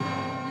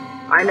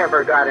I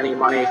never got any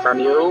money from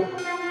you.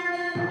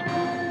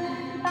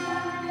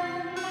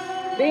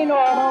 Be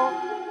normal.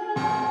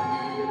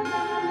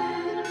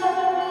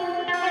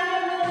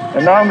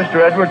 And now,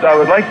 Mr. Edwards, I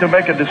would like to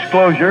make a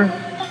disclosure,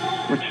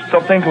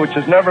 something which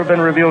has never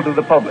been revealed to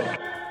the public.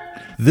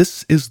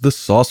 This is The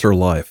Saucer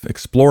Life,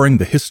 exploring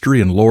the history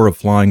and lore of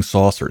flying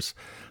saucers.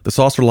 The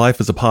Saucer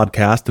Life is a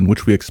podcast in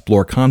which we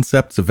explore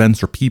concepts,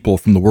 events, or people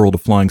from the world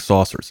of flying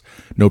saucers.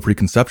 No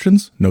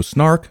preconceptions, no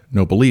snark,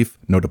 no belief,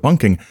 no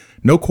debunking,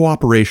 no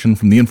cooperation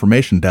from the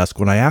information desk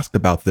when I asked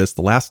about this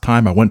the last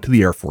time I went to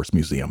the Air Force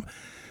Museum.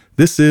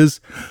 That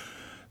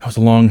was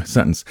a long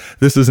sentence.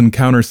 This is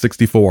Encounter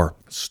 64,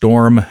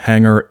 Storm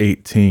Hangar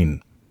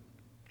 18.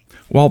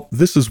 Well,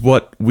 this is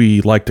what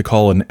we like to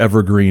call an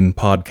evergreen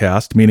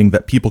podcast, meaning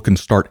that people can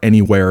start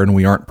anywhere and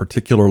we aren't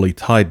particularly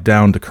tied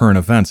down to current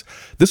events.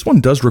 This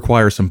one does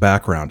require some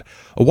background.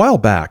 A while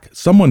back,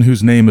 someone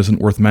whose name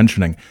isn't worth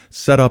mentioning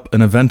set up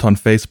an event on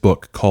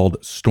Facebook called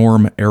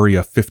Storm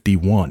Area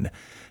 51.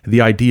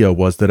 The idea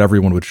was that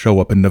everyone would show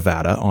up in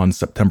Nevada on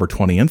September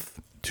 20th,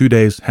 2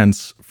 days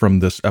hence from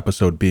this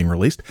episode being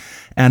released,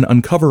 and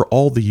uncover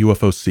all the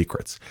UFO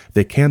secrets.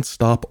 They can't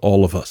stop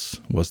all of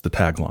us, was the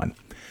tagline.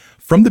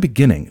 From the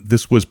beginning,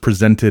 this was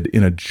presented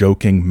in a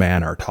joking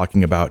manner,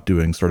 talking about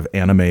doing sort of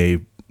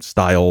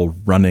anime-style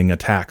running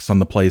attacks on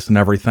the place and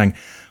everything,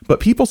 but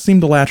people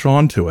seemed to latch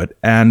on to it,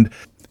 and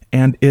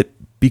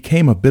it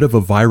became a bit of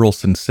a viral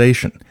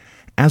sensation.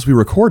 As we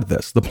record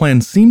this, the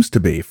plan seems to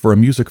be for a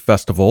music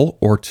festival,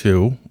 or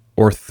 2,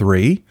 or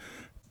 3,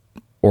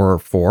 or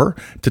 4,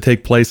 to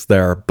take place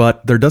there,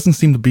 but there doesn't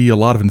seem to be a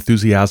lot of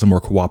enthusiasm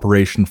or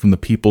cooperation from the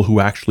people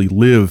who actually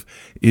live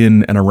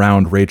in and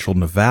around Rachel,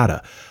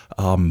 Nevada.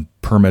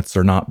 Permits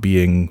are not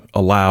being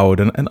allowed,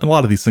 and a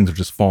lot of these things are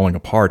just falling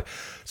apart.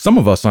 Some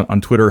of us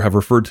on Twitter have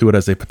referred to it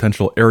as a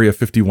potential Area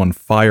 51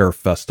 fire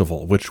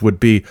festival, which would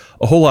be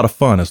a whole lot of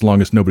fun as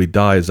long as nobody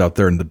dies out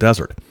there in the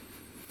desert.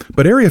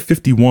 But Area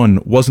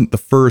 51 wasn't the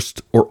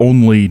first or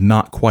only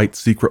not quite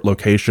secret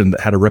location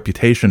that had a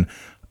reputation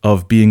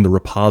of being the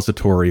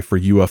repository for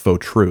UFO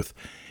truth.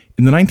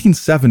 In the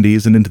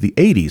 1970s and into the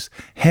 80s,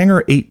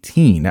 Hangar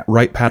 18 at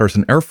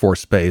Wright-Patterson Air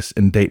Force Base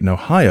in Dayton,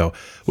 Ohio,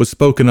 was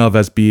spoken of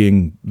as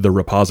being the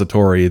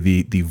repository,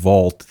 the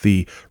vault,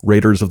 the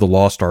Raiders of the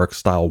Lost Ark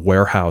style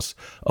warehouse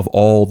of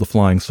all the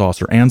flying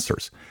saucer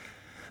answers.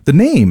 The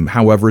name,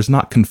 however, is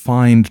not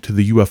confined to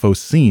the UFO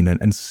scene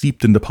and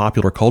seeped into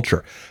popular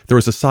culture. There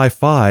was a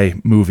sci-fi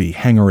movie,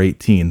 Hangar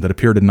 18, that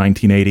appeared in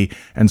 1980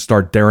 and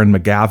starred Darren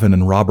McGavin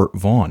and Robert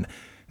Vaughn.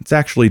 It's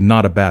actually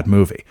not a bad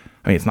movie.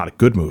 I mean, it's not a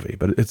good movie,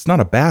 but it's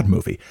not a bad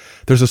movie.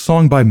 There's a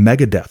song by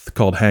Megadeth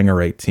called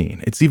Hangar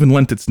 18. It's even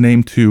lent its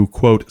name to,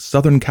 quote,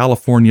 Southern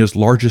California's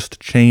largest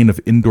chain of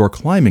indoor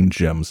climbing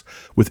gyms,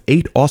 with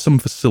 8 awesome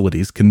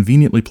facilities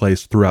conveniently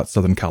placed throughout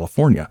Southern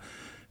California,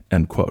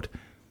 end quote.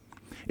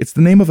 It's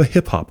the name of a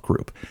hip-hop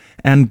group,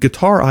 and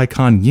guitar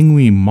icon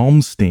Yngwie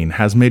Malmsteen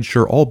has made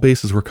sure all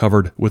bases were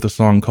covered with a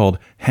song called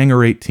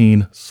Hangar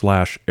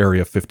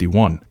 18/Area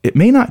 51. It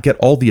may not get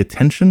all the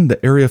attention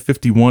that Area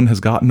 51 has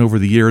gotten over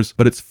the years,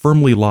 but it's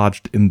firmly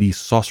lodged in the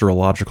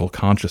saucerological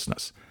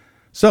consciousness.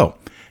 So,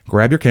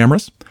 grab your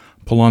cameras,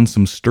 pull on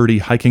some sturdy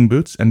hiking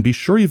boots, and be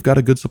sure you've got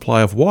a good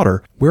supply of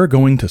water. We're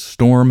going to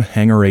storm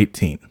Hangar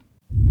 18.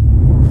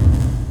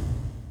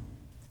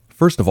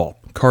 First of all,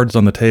 cards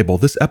on the table,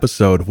 this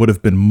episode would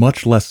have been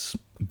much less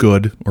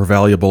good or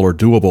valuable or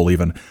doable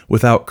even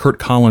without Kurt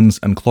Collins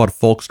and Claude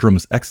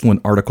Folkstrom's excellent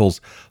articles,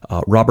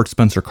 Robert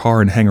Spencer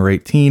Carr in Hangar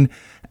 18,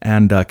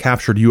 and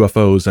Captured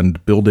UFOs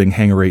and Building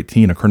Hangar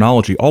 18, a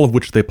chronology, all of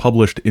which they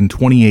published in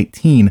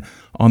 2018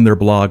 on their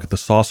blog, The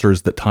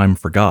Saucers That Time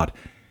Forgot.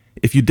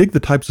 If you dig the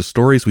types of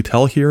stories we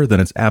tell here, then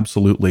it's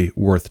absolutely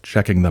worth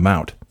checking them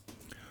out.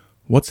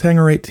 What's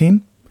Hangar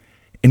 18?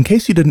 In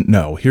case you didn't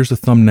know, here's a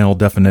thumbnail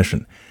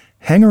definition.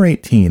 Hangar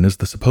 18 is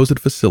the supposed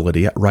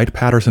facility at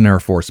Wright-Patterson Air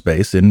Force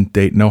Base in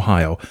Dayton,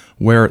 Ohio,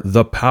 where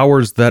the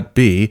powers that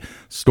be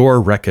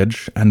store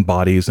wreckage and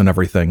bodies and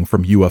everything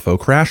from UFO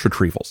crash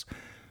retrievals.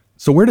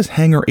 So where does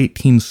Hangar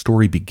 18's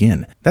story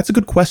begin? That's a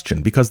good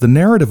question, because the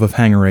narrative of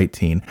Hangar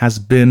 18 has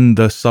been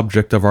the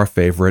subject of our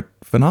favorite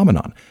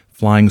phenomenon,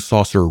 flying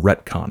saucer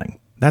retconning.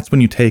 That's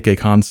when you take a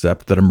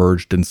concept that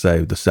emerged in, say,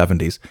 the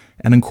 70s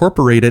and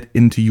incorporate it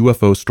into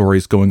UFO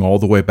stories going all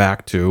the way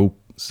back to,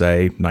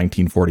 say,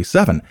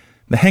 1947.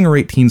 The Hangar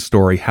 18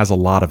 story has a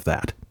lot of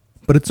that.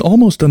 But it's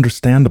almost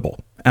understandable.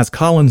 As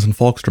Collins and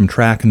Folkstrom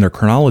track in their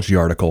chronology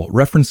article,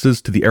 references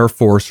to the Air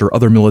Force or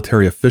other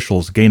military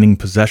officials gaining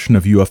possession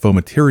of UFO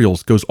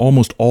materials goes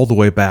almost all the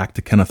way back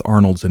to Kenneth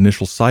Arnold's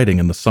initial sighting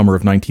in the summer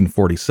of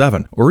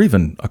 1947, or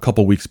even a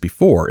couple weeks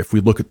before, if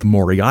we look at the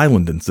Maury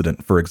Island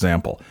incident, for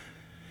example.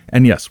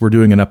 And yes, we're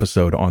doing an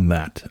episode on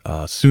that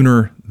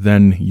sooner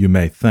than you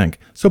may think.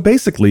 So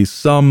basically,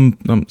 some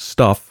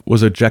stuff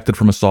was ejected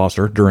from a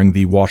saucer during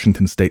the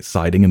Washington State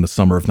sighting in the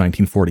summer of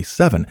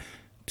 1947.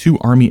 2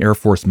 Army Air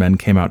Force men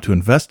came out to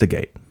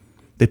investigate.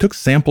 They took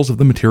samples of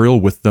the material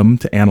with them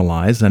to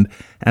analyze, and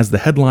as the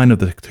headline of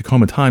the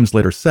Tacoma Times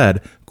later said,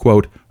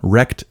 quote,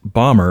 "Wrecked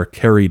bomber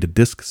carried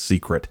disc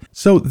secret."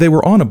 So they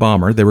were on a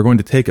bomber, they were going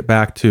to take it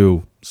back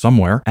to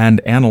somewhere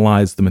and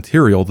analyze the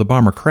material. The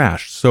bomber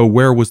crashed, so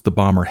where was the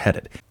bomber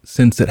headed?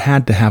 Since it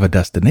had to have a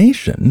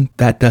destination,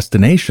 that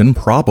destination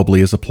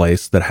probably is a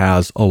place that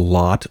has a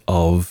lot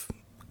of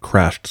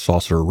crashed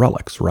saucer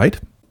relics,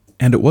 right?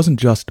 And it wasn't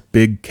just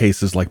big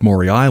cases like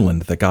Maury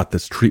Island that got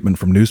this treatment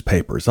from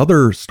newspapers.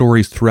 Other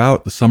stories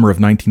throughout the summer of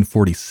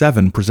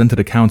 1947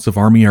 presented accounts of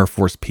Army Air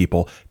Force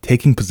people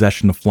taking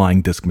possession of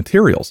flying disc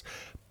materials.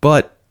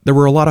 But there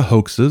were a lot of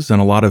hoaxes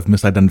and a lot of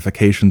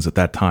misidentifications at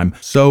that time,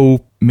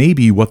 so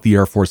maybe what the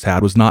Air Force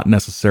had was not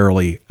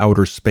necessarily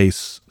outer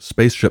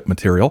spaceship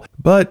material,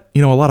 but,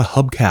 a lot of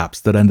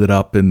hubcaps that ended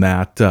up in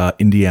that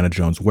Indiana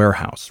Jones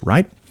warehouse,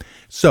 right?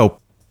 So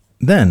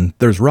then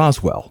there's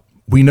Roswell.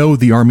 We know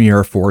the Army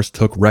Air Force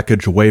took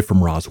wreckage away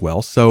from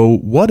Roswell, so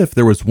what if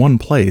there was one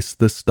place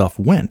this stuff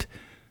went?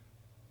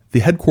 The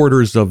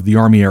headquarters of the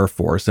Army Air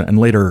Force and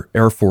later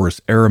Air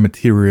Force Air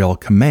Materiel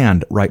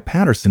Command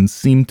Wright-Patterson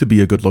seemed to be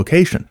a good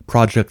location.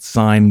 Project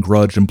Sign,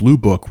 Grudge, and Blue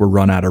Book were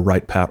run out of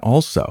Wright-Pat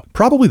also.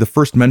 Probably the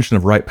first mention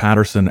of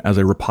Wright-Patterson as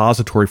a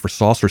repository for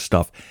saucer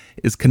stuff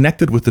is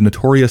connected with the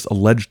notorious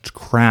alleged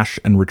crash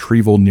and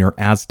retrieval near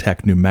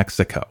Aztec, New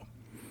Mexico.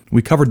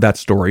 We covered that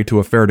story to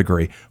a fair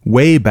degree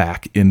way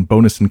back in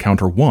Bonus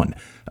Encounter 1,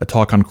 a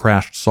talk on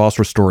crashed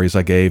saucer stories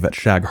I gave at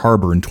Shag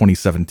Harbor in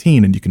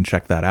 2017, and you can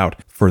check that out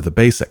for the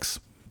basics.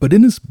 But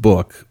in his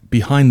book,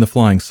 Behind the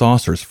Flying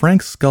Saucers,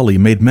 Frank Scully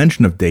made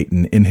mention of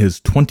Dayton in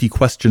his 20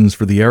 Questions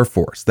for the Air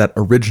Force that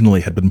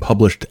originally had been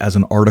published as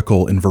an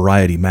article in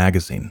Variety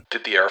magazine.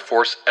 Did the Air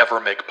Force ever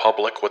make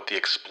public what the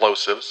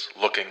explosives,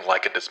 looking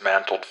like a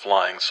dismantled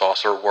flying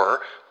saucer, were,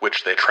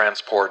 which they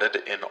transported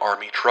in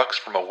Army trucks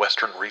from a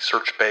Western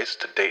research base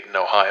to Dayton,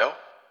 Ohio?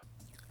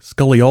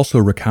 Scully also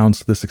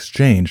recounts this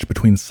exchange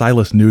between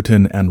Silas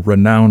Newton and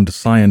renowned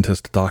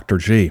scientist Dr.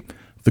 G.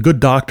 The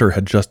good doctor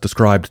had just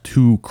described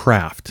two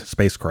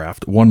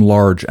spacecraft, one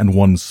large and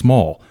one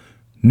small.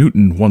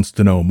 Newton wants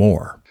to know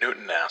more.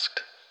 Newton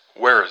asked,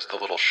 "Where is the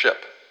little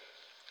ship?"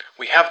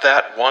 "We have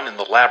that one in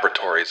the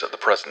laboratories at the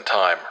present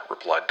time,"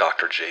 replied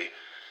Dr. G.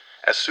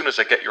 "As soon as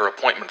I get your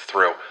appointment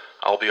through,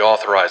 I'll be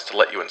authorized to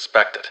let you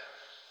inspect it."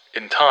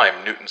 In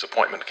time, Newton's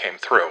appointment came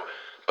through,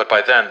 but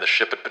by then the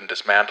ship had been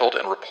dismantled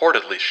and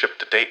reportedly shipped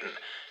to Dayton,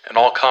 and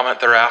all comment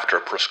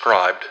thereafter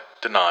prescribed,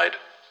 denied,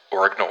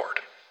 or ignored.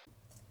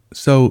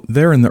 So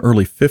there in the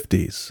early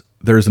 50s,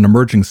 there's an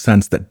emerging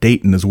sense that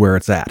Dayton is where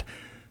it's at.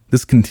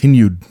 This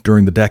continued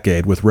during the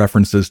decade with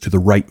references to the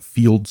Wright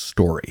Field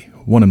story.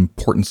 One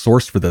important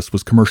source for this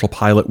was commercial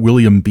pilot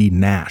William B.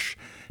 Nash.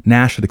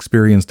 Nash had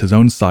experienced his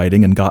own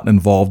sighting and gotten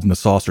involved in the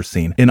saucer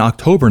scene. In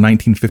October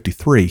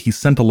 1953, he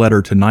sent a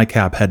letter to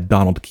NICAP head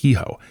Donald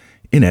Kehoe.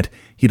 In it,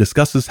 he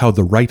discusses how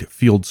the Wright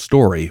Field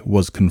story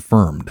was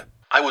confirmed.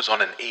 "I was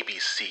on an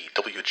ABC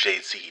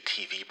WJZ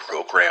TV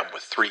program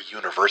with 3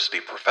 university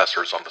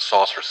professors on the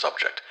saucer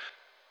subject.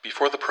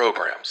 Before the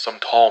program, some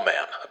tall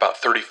man, about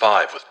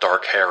 35, with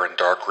dark hair and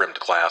dark-rimmed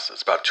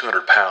glasses, about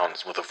 200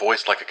 pounds, with a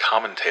voice like a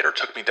commentator,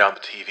 took me down the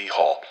TV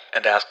hall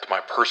and asked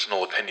my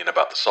personal opinion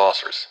about the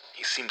saucers.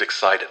 He seemed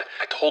excited.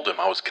 I told him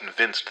I was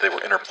convinced they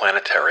were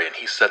interplanetary, and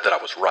he said that I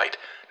was right,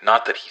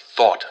 not that he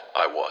thought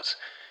I was.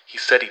 He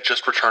said he'd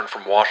just returned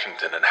from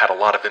Washington and had a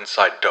lot of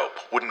inside dope,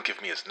 wouldn't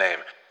give me his name,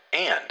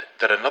 and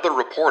that another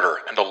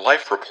reporter and a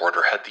Life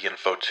reporter had the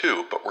info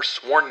too, but were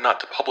sworn not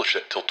to publish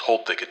it till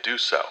told they could do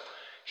so.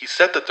 He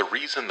said that the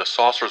reason the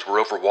saucers were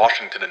over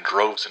Washington in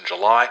droves in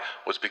July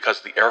was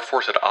because the Air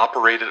Force had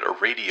operated a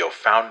radio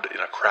found in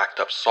a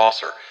cracked-up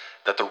saucer,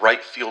 that the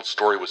Wright Field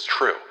story was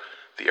true.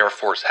 The Air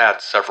Force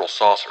had several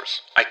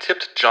saucers. I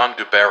tipped John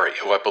DuBarry,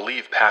 who I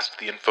believe passed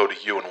the info to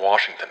you in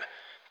Washington.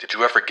 Did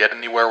you ever get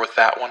anywhere with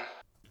that one?"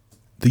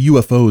 The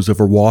UFOs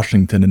over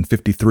Washington in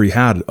 '53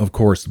 had, of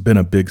course, been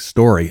a big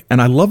story,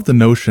 and I love the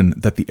notion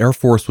that the Air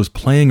Force was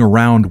playing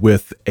around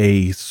with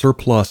a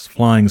surplus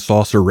flying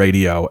saucer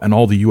radio and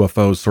all the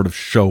UFOs sort of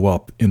show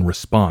up in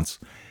response.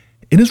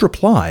 In his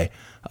reply,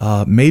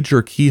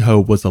 Major Kehoe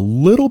was a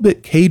little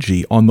bit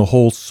cagey on the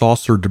whole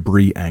saucer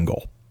debris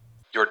angle.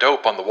 "Your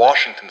dope on the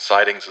Washington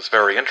sightings is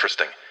very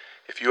interesting.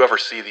 If you ever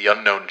see the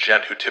unknown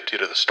gent who tipped you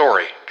to the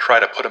story, try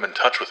to put him in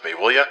touch with me,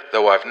 will ya?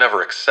 Though I've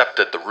never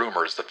accepted the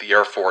rumors that the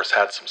Air Force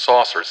had some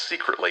saucers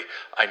secretly,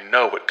 I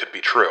know it could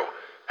be true.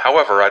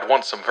 However, I'd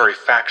want some very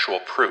factual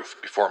proof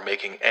before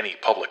making any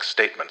public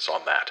statements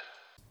on that."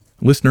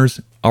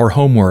 Listeners, our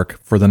homework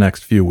for the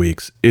next few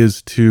weeks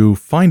is to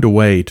find a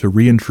way to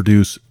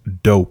reintroduce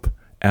dope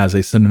as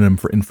a synonym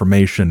for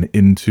information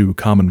into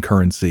common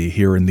currency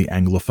here in the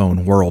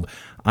Anglophone world.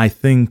 I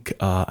think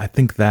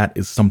that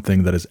is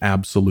something that is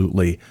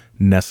absolutely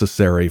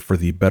necessary for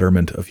the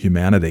betterment of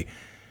humanity.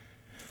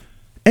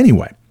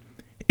 Anyway,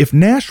 if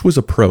Nash was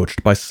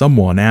approached by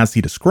someone as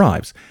he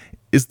describes,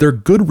 is there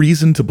good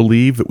reason to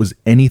believe it was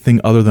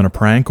anything other than a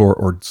prank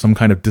or some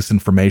kind of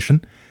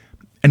disinformation?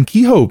 And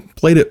Kehoe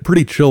played it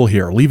pretty chill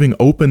here, leaving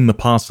open the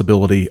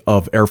possibility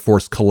of Air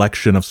Force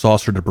collection of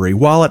saucer debris,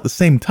 while at the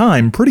same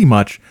time pretty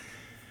much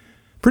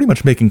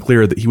making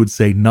clear that he would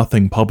say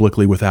nothing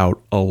publicly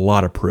without a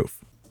lot of proof.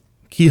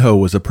 Kehoe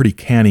was a pretty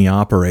canny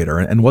operator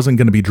and wasn't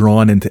going to be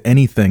drawn into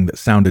anything that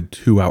sounded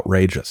too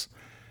outrageous.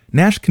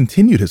 Nash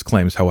continued his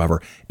claims,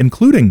 however,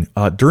 including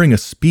during a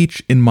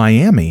speech in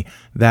Miami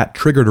that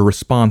triggered a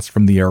response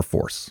from the Air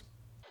Force.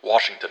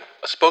 Washington.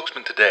 A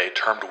spokesman today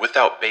termed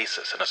without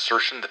basis an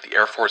assertion that the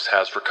Air Force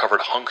has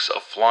recovered hunks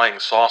of flying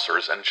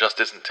saucers and just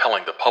isn't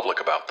telling the public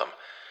about them.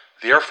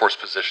 The Air Force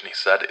position, he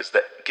said, is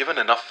that given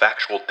enough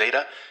factual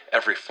data,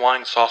 every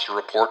flying saucer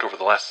report over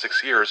the last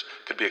 6 years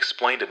could be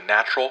explained in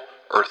natural,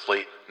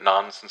 earthly,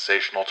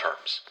 non-sensational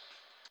terms.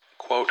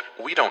 Quote,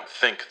 "We don't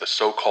think the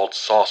so-called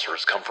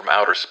saucers come from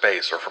outer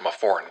space or from a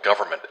foreign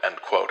government,"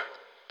 end quote,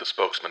 the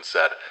spokesman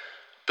said.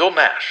 Bill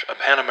Nash, a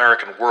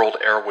Pan-American World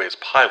Airways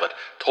pilot,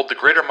 told the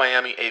Greater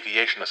Miami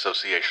Aviation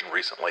Association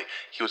recently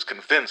he was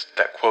convinced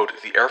that, quote,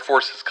 "the Air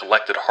Force has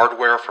collected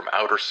hardware from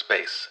outer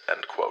space,"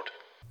 end quote.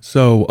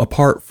 So,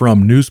 apart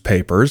from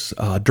newspapers,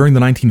 during the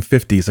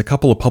 1950s, a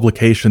couple of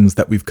publications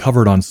that we've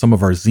covered on some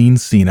of our Zine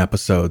Scene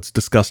episodes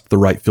discussed the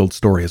Wright Field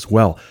story as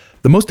well.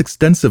 The most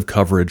extensive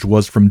coverage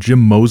was from Jim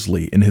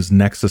Moseley in his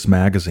Nexus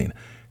magazine.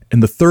 In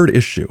the third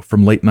issue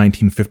from late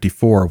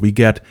 1954, we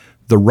get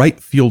the Wright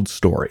Field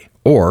story,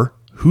 or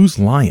Who's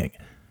Lying?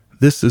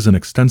 This is an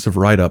extensive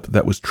write-up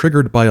that was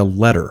triggered by a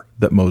letter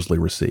that Moseley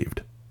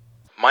received.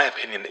 My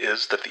opinion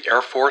is that the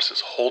Air Force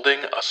is holding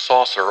a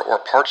saucer or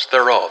parts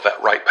thereof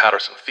at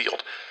Wright-Patterson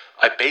Field.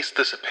 I base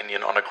this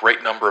opinion on a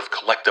great number of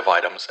collective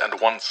items and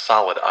one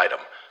solid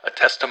item, a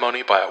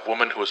testimony by a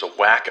woman who was a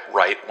whack at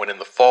Wright when in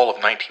the fall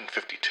of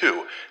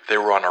 1952 they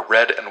were on a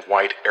red and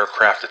white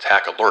aircraft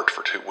attack alert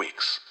for 2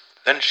 weeks.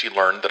 Then she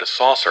learned that a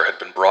saucer had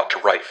been brought to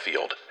Wright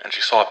Field, and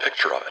she saw a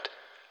picture of it.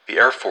 The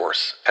Air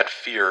Force had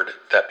feared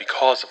that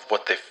because of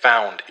what they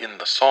found in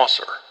the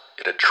saucer,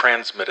 it had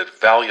transmitted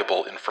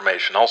valuable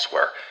information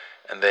elsewhere,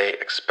 and they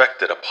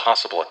expected a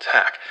possible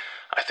attack.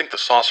 I think the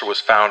saucer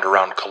was found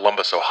around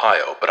Columbus,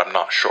 Ohio, but I'm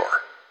not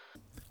sure.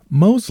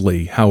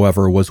 Moseley,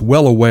 however, was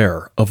well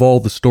aware of all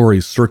the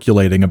stories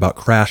circulating about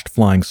crashed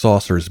flying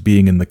saucers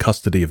being in the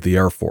custody of the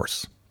Air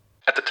Force.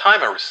 At the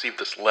time I received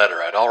this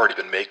letter, I'd already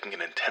been making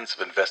an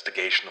intensive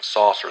investigation of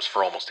saucers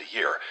for almost a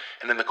year,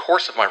 and in the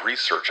course of my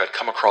research I'd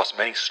come across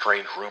many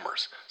strange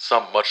rumors,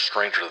 some much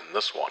stranger than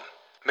this one.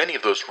 Many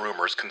of those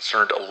rumors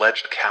concerned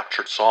alleged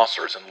captured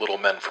saucers and little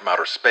men from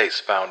outer space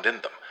found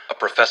in them. A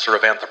professor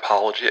of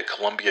anthropology at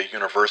Columbia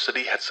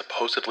University had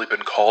supposedly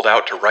been called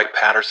out to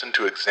Wright-Patterson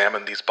to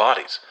examine these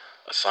bodies.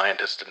 A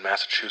scientist in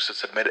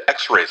Massachusetts had made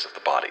x-rays of the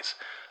bodies.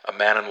 A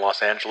man in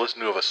Los Angeles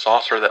knew of a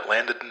saucer that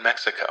landed in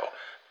Mexico.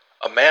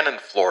 A man in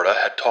Florida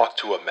had talked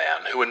to a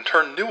man who in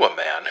turn knew a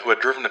man who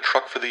had driven a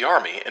truck for the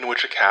Army in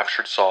which a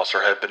captured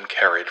saucer had been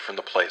carried from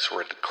the place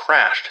where it had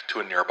crashed to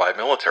a nearby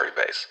military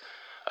base.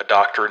 A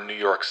doctor in New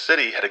York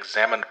City had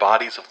examined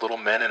bodies of little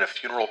men in a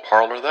funeral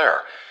parlor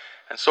there.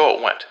 And so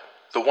it went.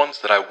 The ones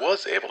that I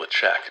was able to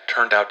check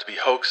turned out to be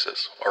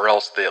hoaxes, or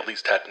else they at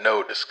least had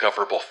no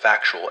discoverable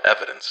factual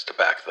evidence to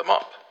back them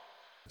up.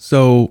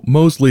 So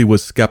Moseley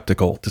was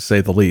skeptical, to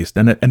say the least,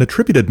 and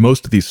attributed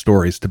most of these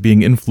stories to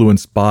being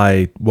influenced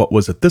by what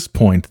was at this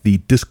point the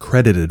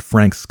discredited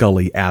Frank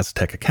Scully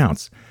Aztec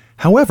accounts.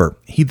 However,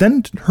 he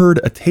then heard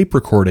a tape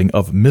recording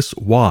of Miss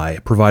Y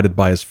provided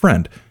by his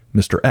friend,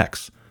 Mr.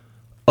 X.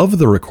 Of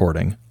the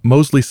recording,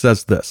 Moseley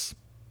says this.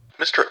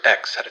 Mr.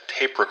 X had a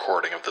tape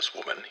recording of this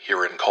woman,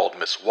 herein called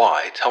Miss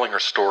Y, telling her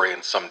story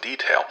in some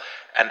detail,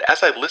 and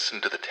as I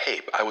listened to the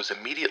tape, I was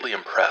immediately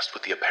impressed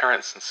with the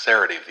apparent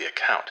sincerity of the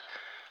account.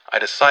 I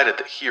decided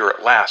that here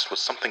at last was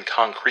something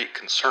concrete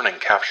concerning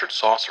captured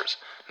saucers,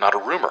 not a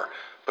rumor,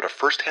 but a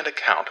first-hand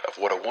account of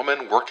what a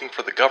woman working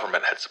for the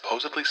government had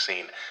supposedly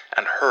seen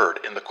and heard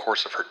in the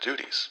course of her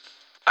duties.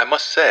 I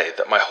must say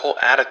that my whole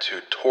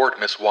attitude toward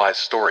Miss Y's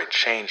story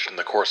changed in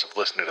the course of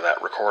listening to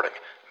that recording,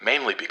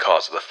 mainly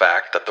because of the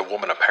fact that the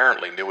woman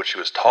apparently knew what she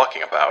was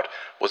talking about,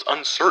 was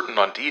uncertain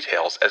on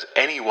details as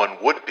anyone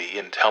would be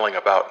in telling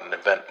about an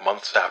event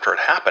months after it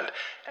happened,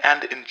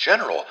 and in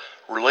general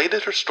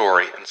related her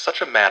story in such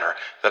a manner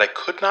that I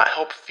could not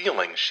help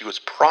feeling she was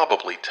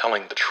probably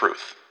telling the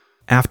truth.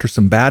 After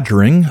some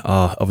badgering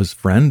of his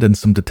friend and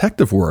some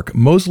detective work,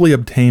 Moseley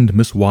obtained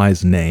Miss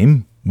Y's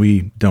name,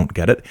 we don't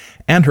get it,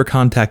 and her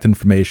contact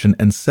information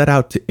and set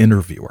out to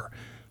interview her.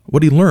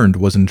 What he learned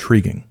was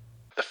intriguing.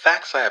 The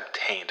facts I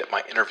obtained at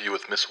my interview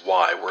with Miss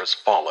Y were as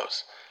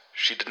follows.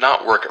 She did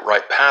not work at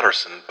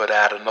Wright-Patterson, but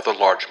at another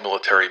large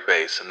military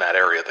base in that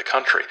area of the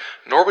country.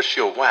 Nor was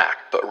she a WAC,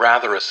 but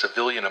rather a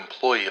civilian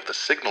employee of the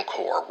Signal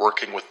Corps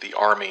working with the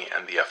Army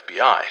and the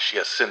FBI. She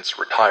has since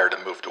retired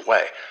and moved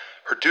away.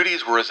 Her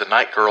duties were as a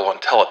night girl on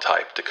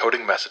teletype,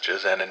 decoding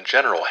messages, and in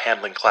general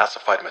handling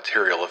classified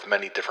material of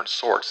many different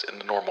sorts in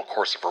the normal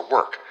course of her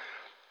work.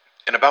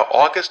 In about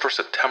August or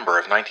September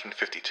of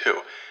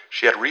 1952,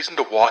 she had reason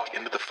to walk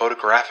into the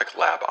photographic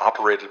lab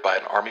operated by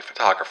an Army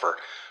photographer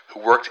who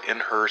worked in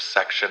her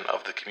section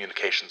of the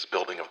communications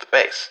building of the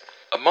base.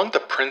 Among the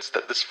prints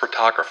that this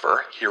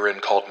photographer, herein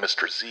called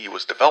Mr. Z,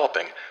 was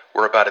developing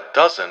were about a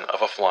dozen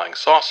of a flying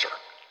saucer.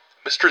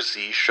 Mr.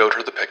 Z showed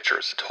her the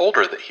pictures, told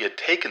her that he had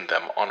taken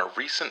them on a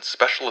recent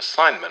special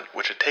assignment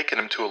which had taken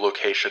him to a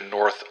location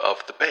north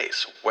of the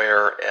base,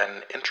 where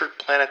an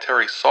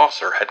interplanetary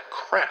saucer had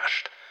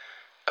crashed.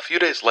 A few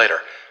days later,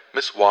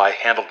 Miss Y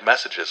handled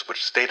messages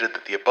which stated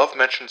that the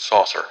above-mentioned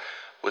saucer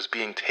was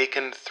being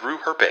taken through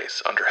her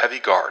base under heavy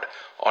guard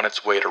on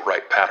its way to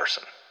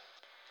Wright-Patterson.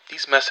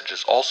 These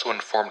messages also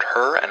informed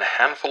her and a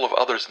handful of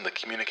others in the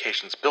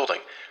communications building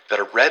that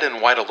a red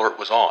and white alert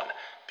was on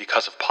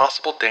because of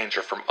possible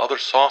danger from other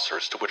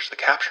saucers to which the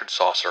captured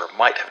saucer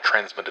might have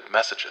transmitted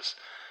messages.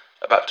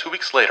 About 2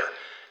 weeks later,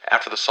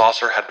 after the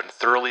saucer had been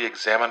thoroughly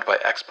examined by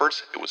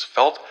experts, it was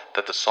felt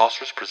that the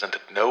saucers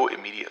presented no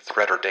immediate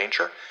threat or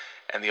danger,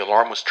 and the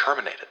alarm was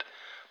terminated.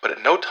 But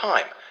at no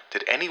time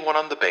did anyone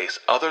on the base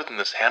other than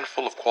this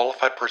handful of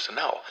qualified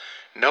personnel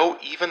know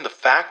even the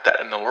fact that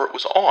an alert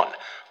was on,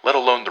 let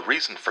alone the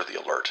reason for the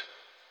alert.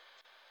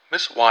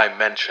 Miss Y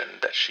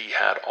mentioned that she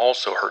had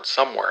also heard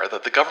somewhere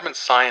that the government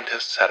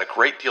scientists had a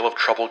great deal of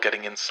trouble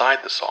getting inside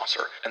the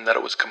saucer, and that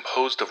it was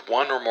composed of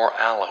one or more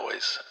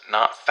alloys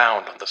not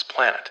found on this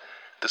planet.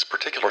 This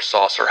particular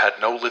saucer had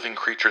no living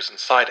creatures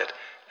inside it,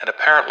 and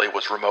apparently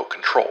was remote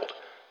controlled.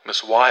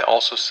 Miss Y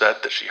also said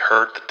that she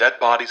heard the dead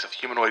bodies of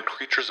humanoid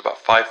creatures about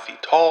 5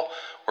 feet tall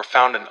were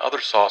found in other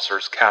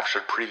saucers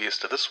captured previous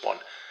to this one,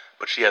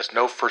 but she has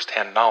no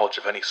first-hand knowledge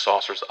of any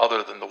saucers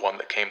other than the one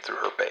that came through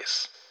her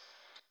base.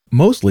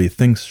 Mosley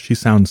thinks she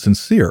sounds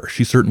sincere.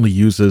 She certainly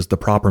uses the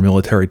proper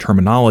military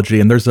terminology,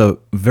 and there's a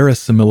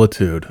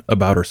verisimilitude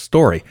about her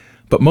story.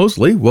 But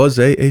Mosley was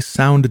a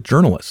sound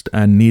journalist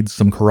and needs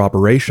some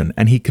corroboration,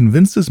 and he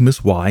convinces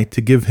Miss Y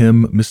to give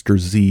him Mr.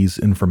 Z's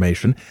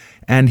information,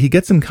 and he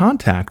gets in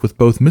contact with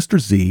both Mr.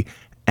 Z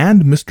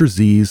and Mr.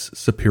 Z's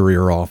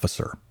superior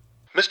officer.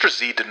 Mr.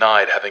 Z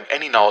denied having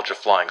any knowledge of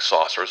flying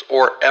saucers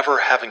or ever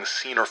having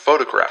seen or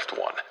photographed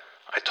one.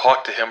 I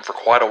talked to him for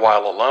quite a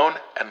while alone,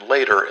 and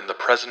later in the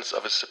presence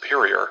of his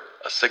superior,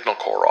 a Signal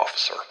Corps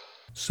officer.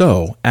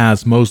 So,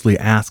 as Mosley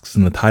asks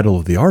in the title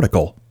of the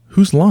article,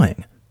 who's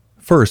lying?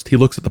 First, he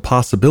looks at the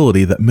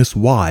possibility that Miss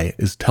Y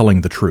is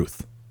telling the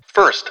truth.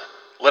 First,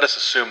 let us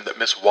assume that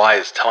Miss Y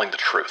is telling the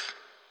truth.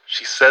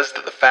 She says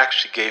that the facts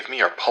she gave me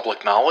are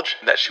public knowledge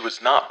and that she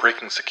was not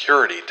breaking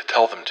security to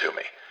tell them to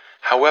me.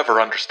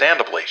 However,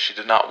 understandably, she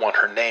did not want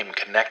her name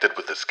connected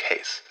with this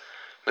case.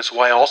 Miss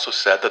Y also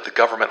said that the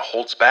government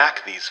holds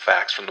back these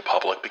facts from the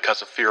public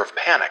because of fear of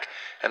panic,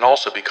 and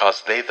also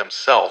because they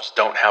themselves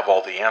don't have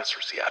all the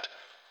answers yet.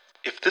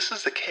 If this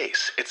is the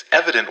case, it's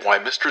evident why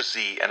Mr.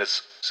 Z and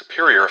his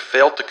superior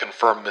failed to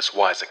confirm Miss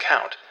Y's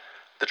account.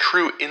 The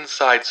true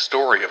inside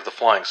story of the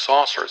flying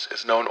saucers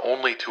is known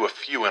only to a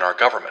few in our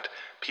government,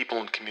 people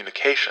in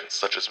communications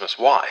such as Miss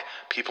Y,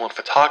 people in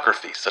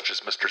photography such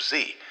as Mr.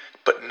 Z,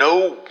 but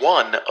no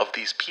one of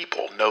these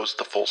people knows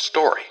the full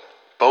story.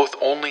 Both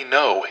only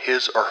know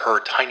his or her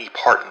tiny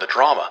part in the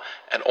drama,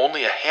 and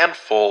only a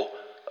handful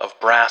of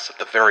brass at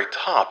the very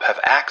top have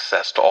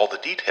access to all the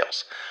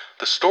details.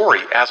 The story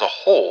as a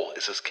whole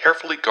is as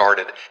carefully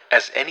guarded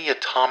as any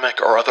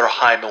atomic or other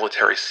high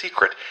military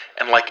secret,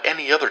 and like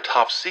any other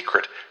top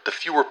secret, the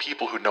fewer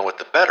people who know it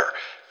the better.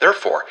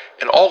 Therefore,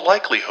 in all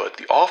likelihood,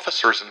 the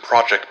officers in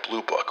Project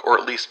Blue Book, or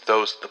at least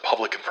those at the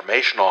Public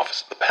Information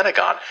Office at the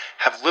Pentagon,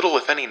 have little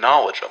if any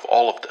knowledge of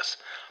all of this.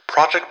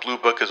 Project Blue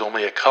Book is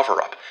only a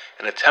cover-up,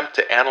 an attempt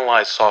to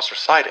analyze saucer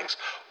sightings,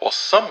 while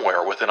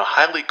somewhere within a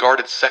highly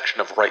guarded section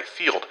of Wright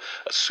Field,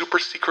 a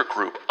super-secret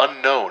group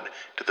unknown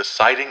to the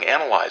sighting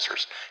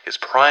analyzers is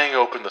prying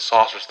open the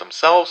saucers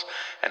themselves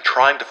and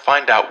trying to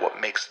find out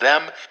what makes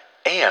them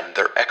and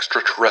their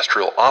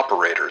extraterrestrial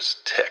operators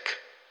tick.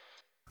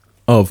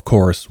 Of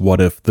course,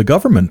 what if the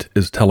government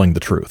is telling the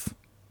truth?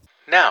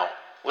 Now,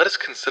 let us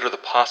consider the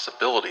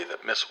possibility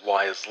that Miss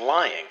Y is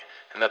lying,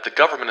 and that the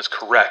government is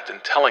correct in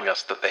telling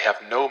us that they have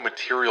no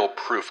material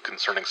proof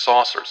concerning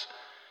saucers.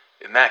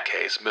 In that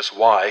case, Miss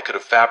Y could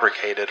have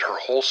fabricated her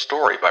whole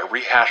story by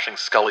rehashing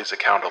Scully's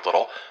account a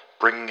little,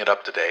 bringing it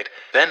up to date,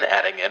 then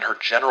adding in her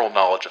general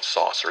knowledge of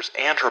saucers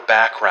and her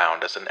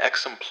background as an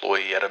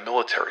ex-employee at a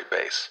military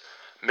base.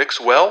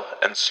 Mix well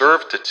and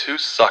serve to two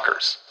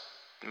suckers,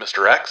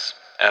 Mr. X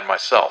and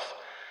myself.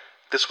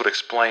 This would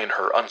explain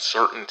her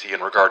uncertainty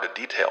in regard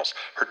to details.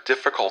 Her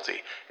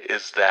difficulty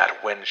is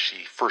that when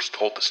she first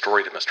told the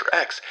story to Mr.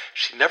 X,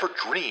 she never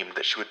dreamed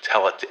that she would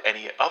tell it to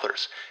any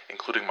others,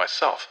 including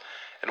myself.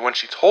 And when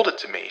she told it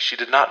to me, she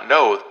did not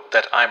know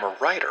that I'm a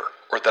writer,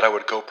 or that I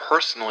would go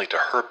personally to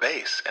her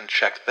base and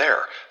check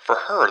there. For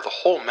her, the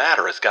whole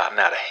matter has gotten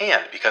out of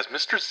hand because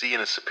Mr. Z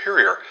and his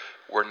superior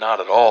were not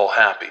at all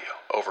happy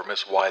over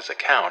Miss Y's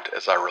account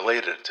as I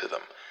related it to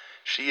them.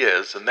 She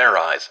is, in their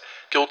eyes,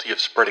 guilty of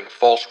spreading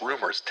false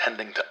rumors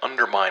tending to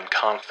undermine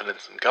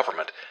confidence in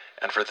government,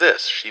 and for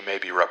this she may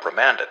be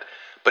reprimanded.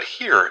 But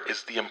here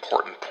is the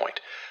important point.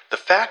 The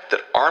fact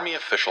that Army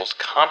officials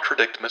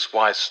contradict Miss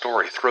Y's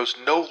story throws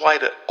no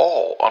light at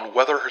all on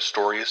whether her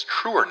story is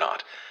true or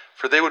not,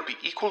 for they would be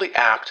equally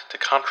apt to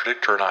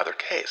contradict her in either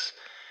case.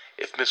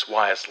 If Miss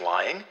Y is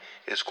lying,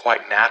 it is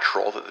quite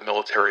natural that the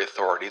military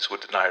authorities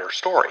would deny her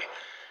story.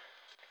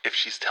 If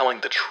she's telling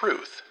the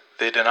truth,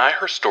 they deny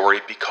her story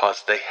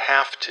because they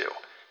have to.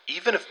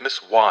 Even if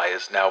Miss Y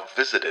is now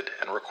visited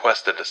and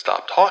requested to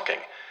stop talking,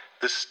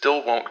 this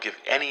still won't give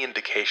any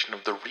indication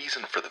of the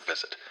reason for the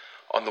visit.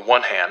 On the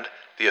one hand,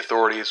 the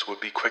authorities would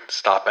be quick to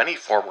stop any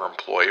former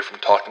employee from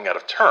talking out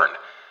of turn.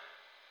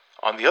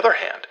 On the other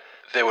hand,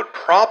 they would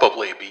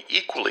probably be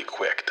equally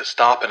quick to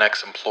stop an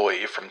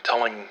ex-employee from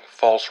telling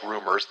false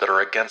rumors that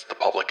are against the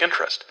public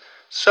interest.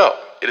 So,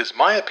 it is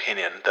my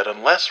opinion that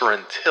unless or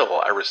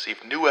until I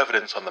receive new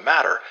evidence on the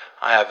matter,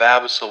 I have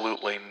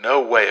absolutely no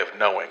way of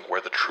knowing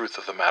where the truth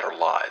of the matter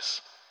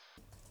lies.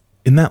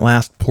 In that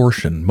last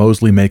portion,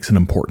 Mosley makes an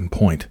important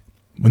point.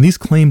 When these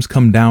claims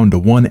come down to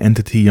one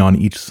entity on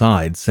each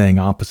side saying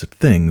opposite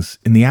things,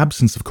 in the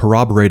absence of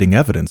corroborating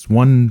evidence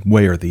one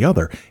way or the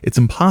other, it's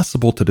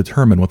impossible to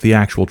determine what the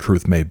actual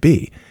truth may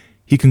be.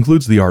 He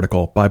concludes the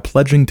article by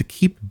pledging to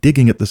keep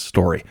digging at this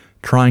story,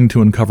 trying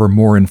to uncover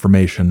more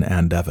information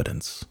and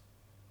evidence.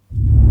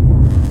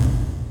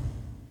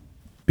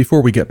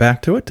 Before we get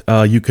back to it,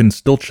 you can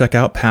still check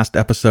out past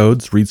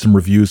episodes, read some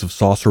reviews of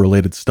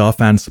saucer-related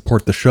stuff, and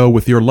support the show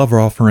with your love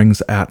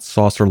offerings at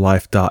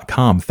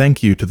saucerlife.com.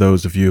 Thank you to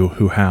those of you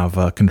who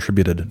have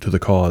contributed to the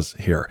cause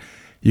here.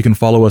 You can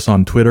follow us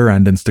on Twitter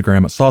and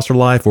Instagram at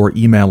saucerlife, or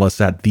email us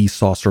at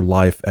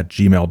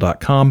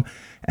thesaucerlife@gmail.com,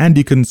 and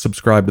you can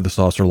subscribe to The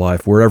Saucer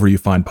Life wherever you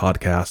find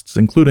podcasts,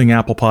 including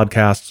Apple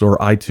Podcasts or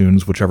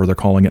iTunes, whichever they're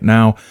calling it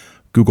now,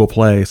 Google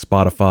Play,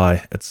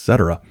 Spotify,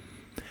 etc.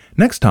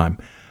 Next time,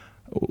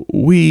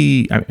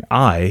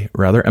 I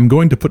am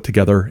going to put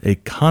together a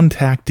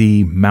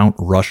contactee Mount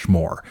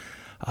Rushmore.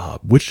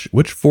 Which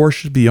four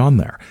should be on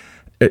there?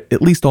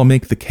 At least I'll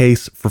make the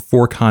case for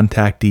 4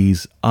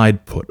 contactees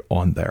I'd put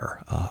on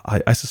there.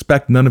 I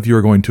suspect none of you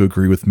are going to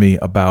agree with me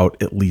about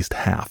at least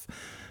half.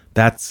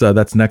 That's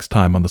next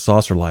time on The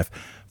Saucer Life.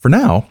 For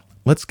now,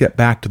 let's get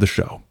back to the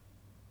show.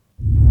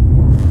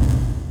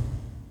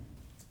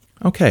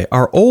 Okay,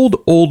 our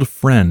old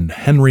friend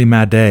Henry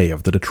Madej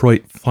of the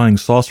Detroit Flying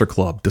Saucer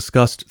Club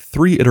discussed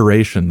 3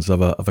 iterations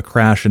of a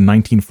crash in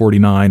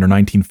 1949 or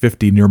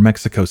 1950 near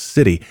Mexico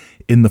City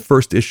in the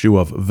first issue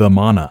of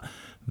Vimana,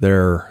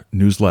 their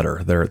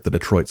newsletter there at the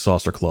Detroit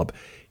Saucer Club.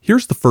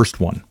 Here's the first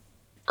one.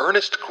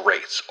 Ernest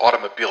Grace,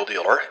 automobile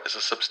dealer, is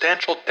a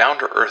substantial,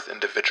 down-to-earth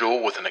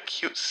individual with an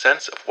acute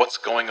sense of what's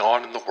going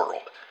on in the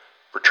world.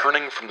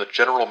 Returning from the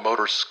General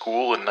Motors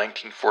School in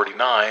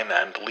 1949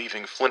 and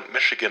leaving Flint,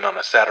 Michigan on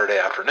a Saturday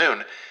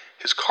afternoon,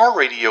 his car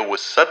radio was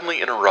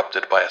suddenly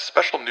interrupted by a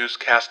special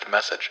newscast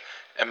message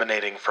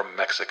emanating from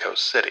Mexico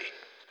City.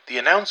 The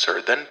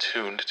announcer then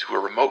tuned to a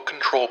remote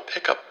control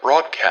pickup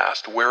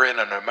broadcast wherein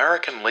an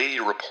American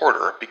lady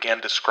reporter began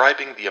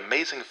describing the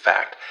amazing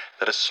fact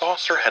that a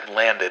saucer had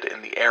landed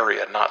in the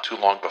area not too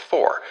long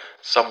before,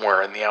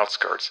 somewhere in the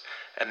outskirts,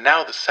 and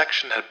now the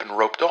section had been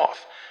roped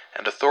off,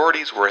 and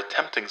authorities were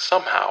attempting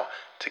somehow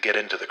to get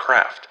into the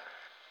craft.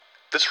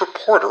 This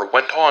reporter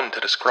went on to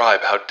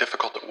describe how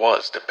difficult it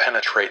was to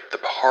penetrate the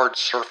hard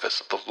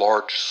surface of the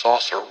large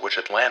saucer which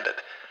had landed,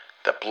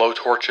 that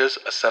blowtorches,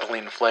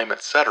 acetylene flame,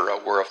 etc.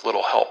 were of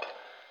little help.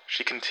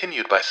 She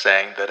continued by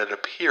saying that it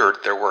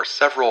appeared there were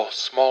several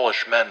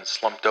smallish men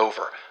slumped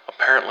over,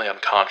 apparently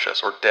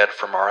unconscious or dead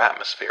from our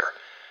atmosphere.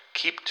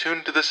 "Keep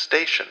tuned to this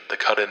station," the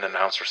cut-in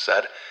announcer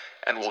said,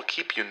 "and we'll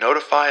keep you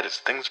notified as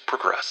things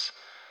progress."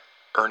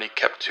 Ernie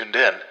kept tuned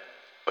in,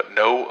 but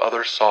no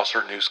other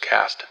saucer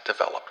newscast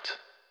developed.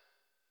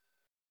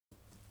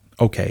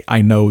 Okay,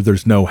 I know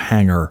there's no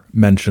Hangar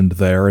mentioned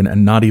there,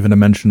 and not even a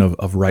mention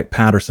of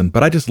Wright-Patterson,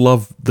 but I just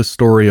love the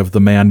story of the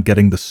man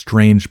getting the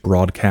strange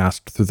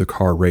broadcast through the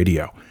car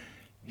radio.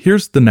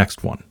 Here's the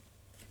next one.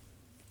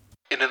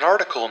 In an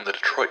article in the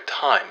Detroit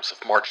Times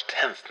of March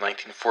 10,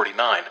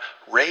 1949,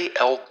 Ray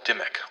L.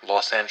 Dimmick,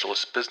 Los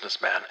Angeles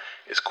businessman,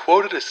 is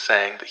quoted as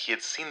saying that he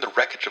had seen the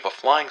wreckage of a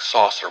flying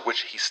saucer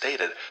which, he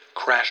stated,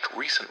 crashed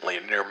recently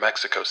near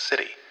Mexico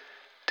City.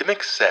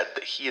 Dimmick said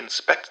that he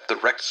inspected the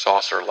wrecked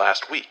saucer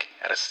last week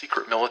at a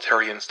secret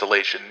military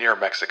installation near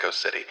Mexico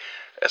City,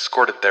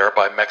 escorted there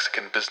by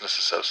Mexican business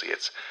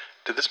associates.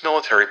 To this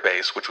military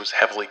base, which was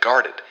heavily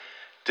guarded,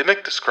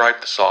 Dimmick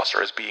described the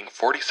saucer as being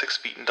 46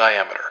 feet in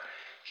diameter.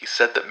 He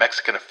said that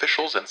Mexican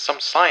officials and some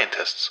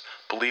scientists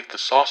believed the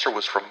saucer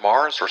was from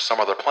Mars or some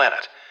other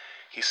planet.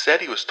 He said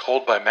he was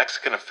told by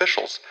Mexican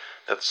officials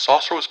that the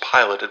saucer was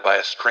piloted by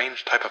a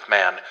strange type of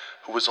man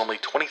who was only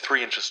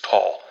 23 inches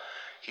tall.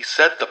 He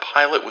said the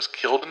pilot was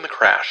killed in the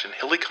crash in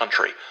hilly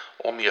country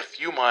only a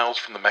few miles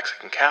from the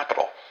Mexican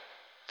capital.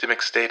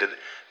 Dimmick stated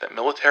that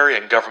military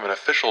and government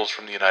officials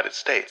from the United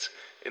States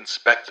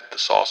inspected the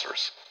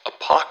saucers.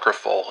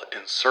 Apocryphal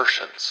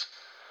insertions.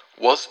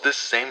 Was this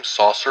same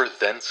saucer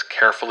thence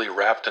carefully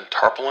wrapped in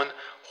tarpaulin,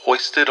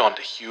 hoisted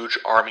onto huge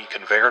Army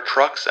conveyor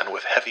trucks, and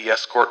with heavy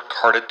escort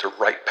carted to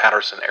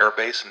Wright-Patterson Air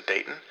Base in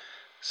Dayton?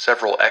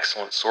 Several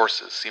excellent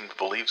sources seem to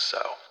believe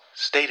so,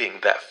 stating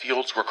that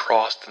fields were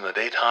crossed in the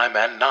daytime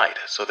and night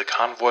so the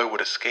convoy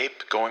would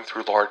escape going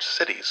through large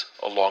cities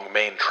along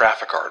main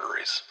traffic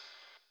arteries.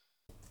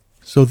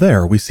 So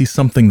there, we see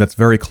something that's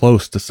very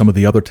close to some of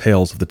the other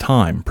tales of the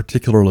time,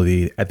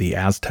 particularly at the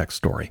Aztec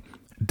story.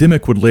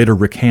 Dimmock would later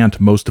recant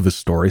most of his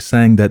story,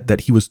 saying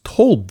that he was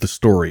told the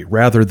story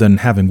rather than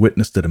having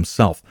witnessed it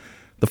himself.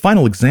 The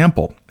final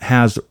example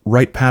has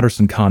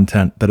Wright-Patterson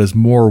content that is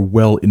more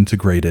well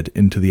integrated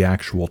into the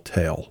actual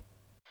tale.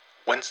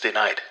 Wednesday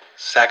night,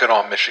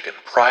 Saginaw, Michigan.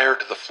 Prior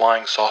to the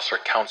Flying Saucer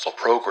Council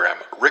program,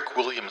 Rick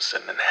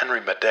Williamson and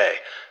Henry Madej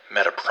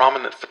met a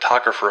prominent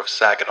photographer of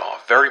Saginaw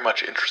very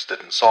much interested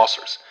in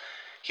saucers.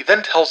 He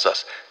then tells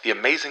us the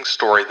amazing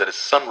story that his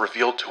son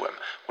revealed to him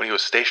when he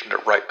was stationed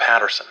at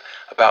Wright-Patterson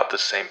about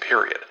this same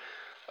period.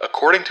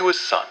 According to his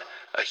son,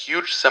 a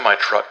huge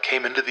semi-truck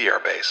came into the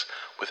airbase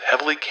with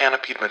heavily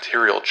canopied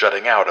material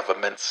jutting out of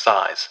immense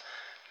size.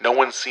 No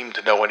one seemed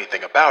to know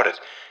anything about it,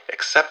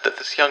 except that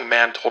this young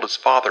man told his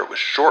father it was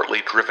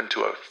shortly driven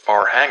to a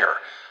far hangar.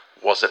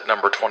 Was it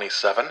number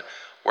 27?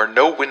 Where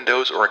no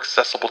windows or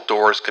accessible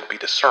doors could be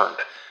discerned.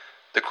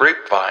 The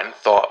grapevine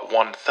thought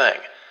one thing,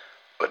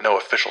 but no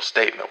official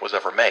statement was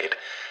ever made.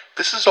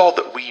 This is all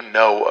that we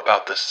know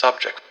about this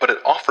subject, but it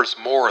offers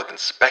more than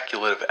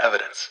speculative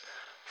evidence.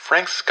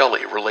 Frank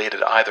Scully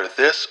related either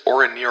this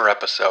or a near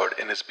episode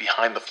in his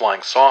Behind the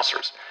Flying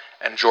Saucers,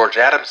 and George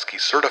Adamski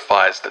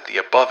certifies that the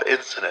above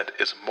incident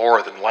is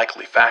more than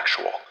likely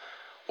factual.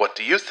 What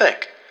do you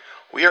think?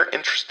 We are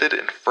interested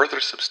in further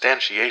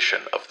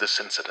substantiation of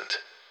this incident.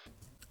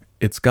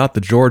 It's got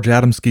the George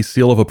Adamski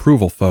seal of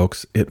approval,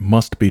 folks. It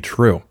must be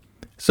true.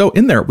 So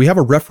in there, we have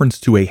a reference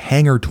to a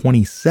Hangar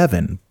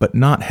 27, but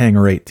not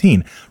Hangar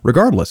 18.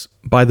 Regardless,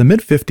 by the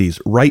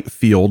mid-50s, Wright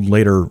Field,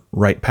 later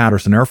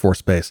Wright-Patterson Air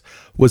Force Base,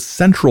 was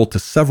central to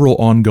several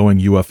ongoing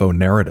UFO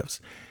narratives.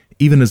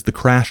 Even as the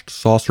crashed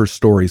saucer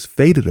stories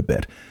faded a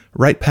bit,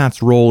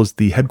 Wright-Pat's role as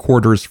the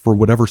headquarters for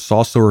whatever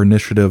saucer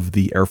initiative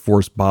the Air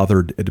Force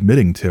bothered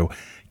admitting to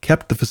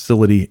kept the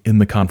facility in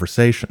the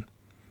conversation.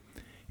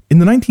 In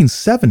the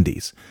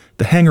 1970s,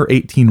 the Hangar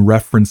 18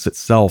 reference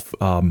itself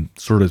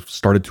sort of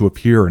started to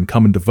appear and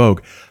come into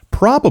vogue,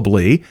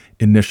 probably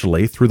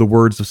initially through the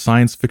words of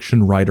science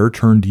fiction writer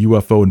turned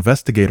UFO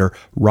investigator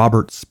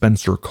Robert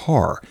Spencer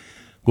Carr.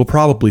 We'll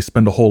probably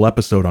spend a whole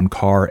episode on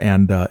Carr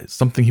and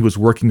something he was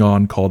working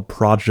on called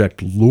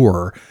Project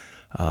Lure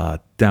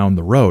down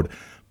the road.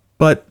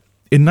 But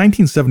in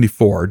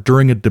 1974,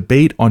 during a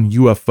debate on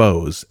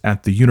UFOs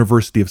at the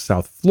University of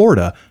South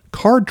Florida,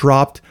 Carr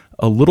dropped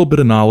a little bit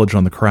of knowledge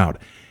on the crowd.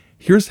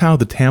 Here's how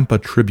the Tampa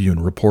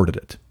Tribune reported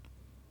it.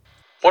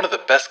 One of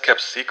the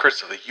best-kept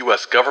secrets of the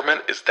U.S.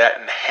 government is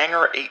that in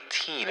Hangar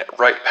 18 at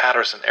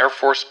Wright-Patterson Air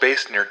Force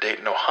Base near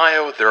Dayton,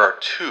 Ohio, there are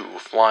 2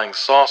 flying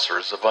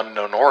saucers of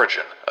unknown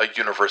origin, a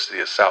University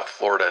of South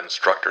Florida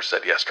instructor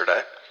said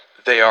yesterday.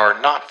 They are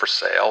not for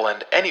sale,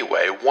 and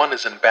anyway, one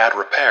is in bad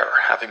repair,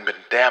 having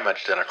been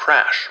damaged in a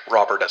crash,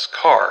 Robert S.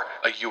 Carr,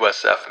 a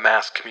USF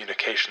mass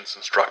communications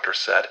instructor,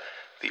 said.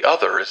 The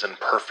other is in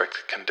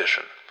perfect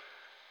condition.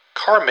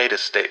 Carr made his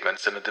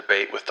statements in a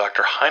debate with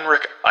Dr.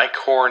 Heinrich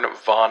Eichhorn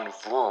von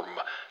Wurm,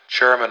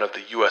 chairman of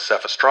the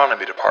USF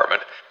Astronomy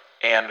Department,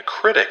 and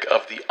critic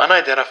of the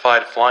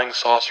unidentified flying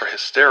saucer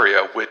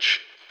hysteria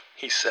which,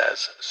 he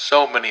says,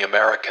 so many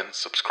Americans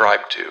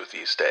subscribe to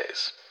these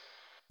days.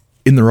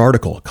 In their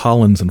article,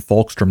 Collins and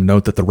Falkstrom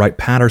note that the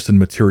Wright-Patterson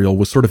material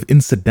was sort of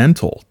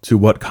incidental to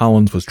what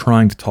Collins was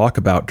trying to talk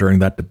about during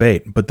that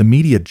debate, but the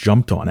media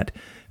jumped on it.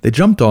 They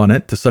jumped on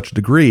it to such a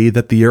degree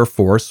that the Air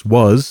Force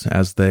was,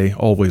 as they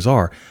always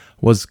are,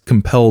 was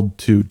compelled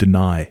to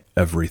deny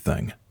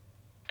everything.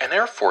 An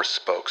Air Force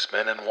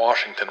spokesman in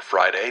Washington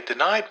Friday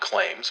denied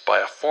claims by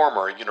a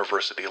former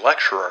university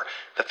lecturer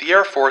that the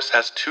Air Force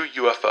has 2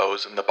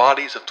 UFOs and the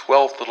bodies of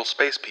 12 little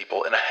space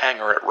people in a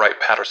hangar at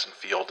Wright-Patterson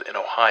Field in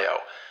Ohio.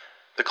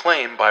 The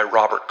claim by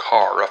Robert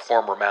Carr, a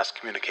former mass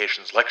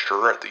communications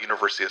lecturer at the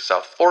University of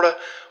South Florida,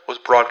 was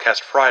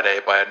broadcast Friday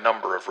by a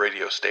number of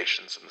radio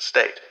stations in the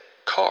state.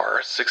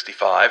 Carr,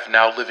 65,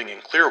 now living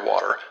in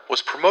Clearwater,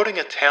 was promoting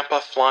a Tampa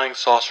Flying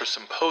Saucer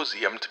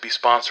Symposium to be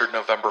sponsored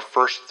November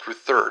 1st through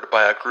 3rd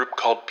by a group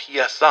called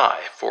PSI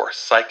for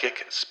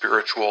Psychic,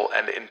 Spiritual,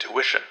 and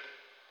Intuition.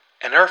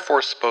 An Air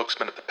Force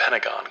spokesman at the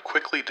Pentagon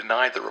quickly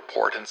denied the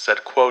report and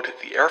said, quote,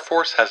 "The Air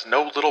Force has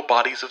no little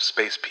bodies of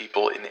space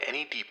people in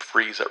any deep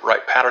freeze at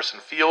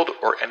Wright-Patterson Field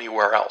or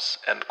anywhere else,"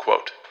 end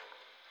quote.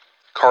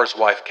 Carr's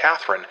wife,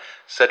 Catherine,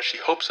 said she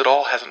hopes it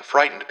all hasn't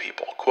frightened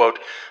people. Quote,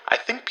 "I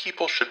think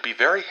people should be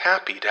very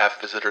happy to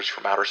have visitors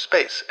from outer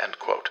space," end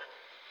quote.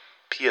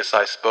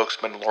 PSI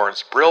spokesman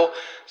Lawrence Brill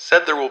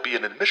said there will be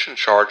an admission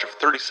charge of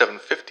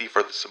 $37.50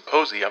 for the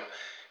symposium.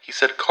 He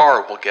said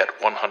Carr will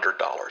get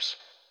 $100.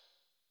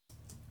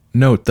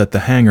 Note that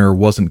the hangar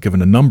wasn't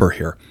given a number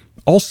here.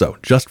 Also,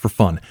 just for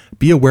fun,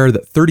 be aware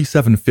that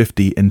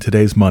 $37.50 in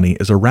today's money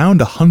is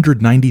around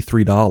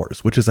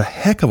 $193, which is a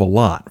heck of a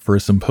lot for a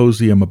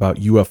symposium about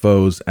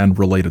UFOs and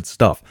related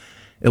stuff.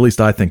 At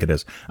least I think it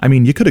is. I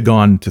mean, you could have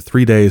gone to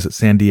 3 days at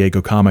San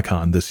Diego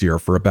Comic-Con this year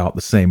for about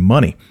the same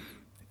money.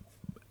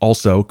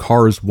 Also,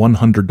 Carr's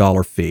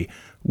 $100 fee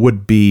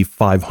would be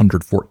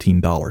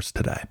 $514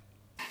 today.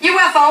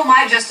 UFO UFO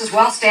might just as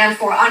well stand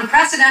for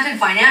unprecedented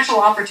financial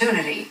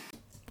opportunity.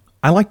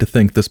 I like to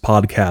think this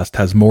podcast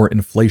has more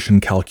inflation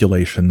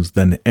calculations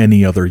than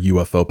any other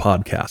UFO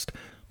podcast.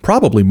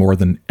 Probably more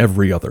than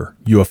every other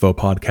UFO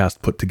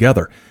podcast put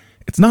together.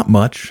 It's not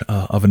much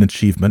of an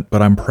achievement,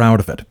 but I'm proud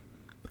of it.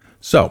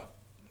 So,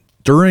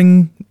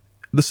 during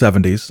the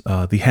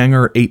 70s, the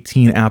Hangar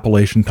 18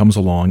 appellation comes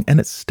along and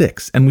it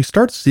sticks, and we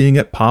start seeing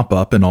it pop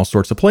up in all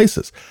sorts of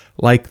places,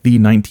 like the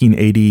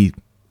 1980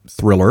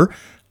 thriller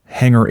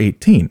Hangar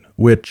 18,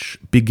 which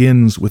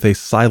begins with a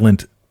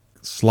silent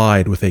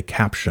slide with a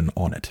caption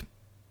on it.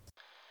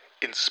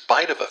 In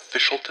spite of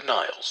official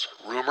denials,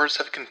 rumors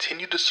have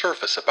continued to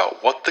surface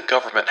about what the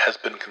government has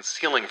been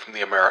concealing from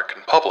the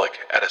American public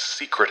at a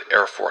secret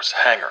Air Force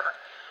hangar.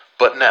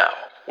 But now,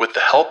 with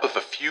the help of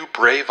a few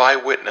brave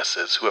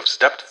eyewitnesses who have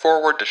stepped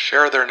forward to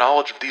share their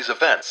knowledge of these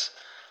events,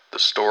 the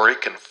story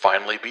can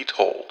finally be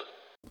told.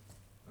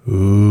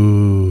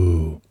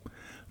 Ooh.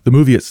 The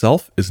movie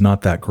itself is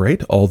not that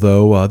great,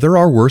 although there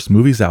are worse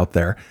movies out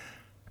there.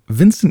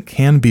 Vincent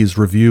Canby's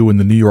review in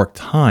the New York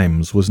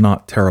Times was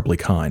not terribly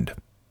kind.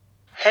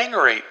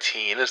 Hangar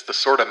 18 is the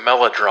sort of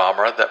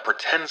melodrama that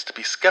pretends to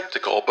be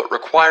skeptical but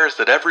requires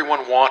that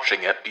everyone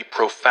watching it be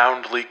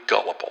profoundly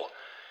gullible.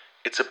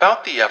 It's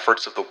about the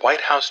efforts of the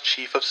White House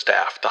Chief of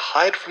Staff to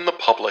hide from the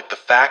public the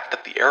fact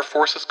that the Air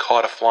Force has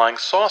caught a flying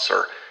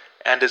saucer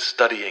and is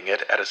studying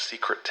it at a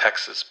secret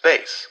Texas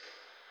base.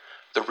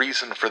 The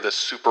reason for this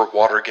super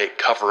Watergate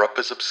cover-up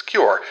is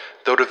obscure,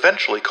 though it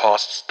eventually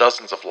costs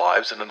dozens of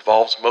lives and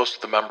involves most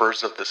of the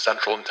members of the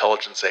Central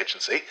Intelligence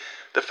Agency,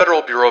 the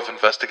Federal Bureau of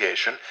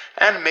Investigation,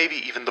 and maybe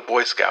even the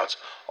Boy Scouts,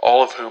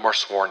 all of whom are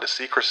sworn to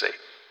secrecy.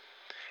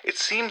 It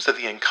seems that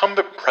the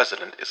incumbent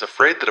president is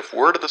afraid that if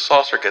word of the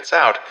saucer gets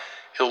out,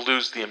 he'll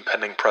lose the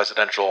impending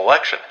presidential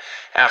election.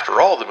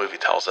 After all, the movie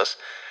tells us,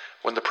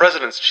 when the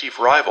president's chief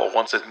rival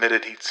once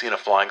admitted he'd seen a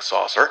flying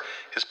saucer,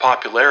 his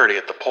popularity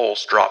at the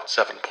polls dropped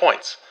 7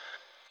 points.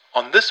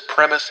 On this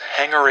premise,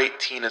 Hangar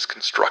 18 is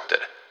constructed,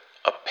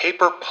 a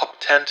paper pup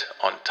tent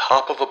on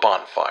top of a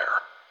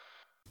bonfire.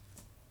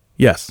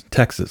 Yes,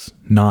 Texas,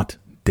 not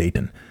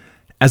Dayton.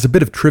 As a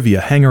bit of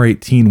trivia, Hangar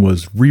 18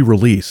 was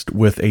re-released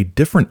with a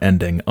different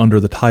ending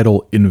under the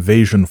title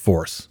Invasion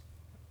Force.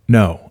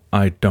 No,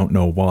 I don't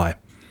know why.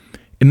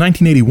 In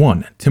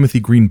 1981, Timothy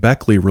Green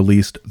Beckley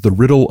released The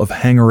Riddle of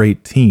Hangar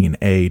 18,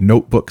 a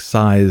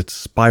notebook-sized,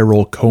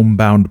 spiral,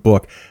 comb-bound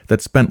book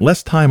that spent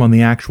less time on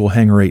the actual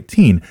Hangar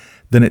 18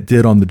 than it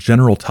did on the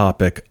general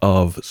topic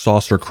of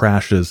saucer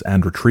crashes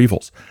and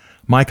retrievals.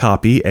 My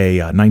copy, a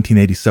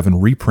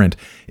 1987 reprint,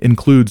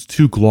 includes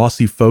 2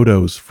 glossy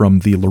photos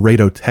from the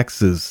Laredo,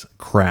 Texas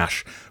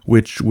crash,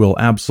 which will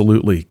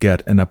absolutely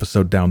get an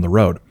episode down the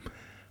road.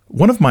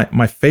 One of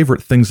my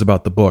favorite things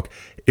about the book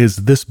is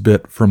this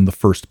bit from the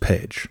first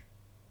page.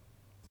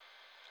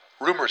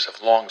 Rumors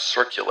have long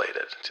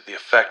circulated to the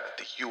effect that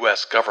the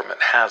U.S.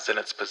 government has in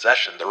its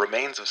possession the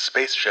remains of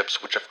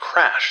spaceships which have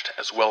crashed,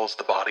 as well as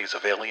the bodies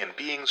of alien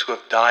beings who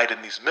have died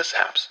in these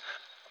mishaps,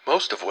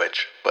 most of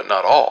which, but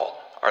not all,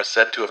 are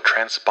said to have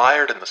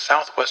transpired in the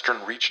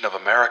southwestern region of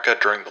America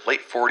during the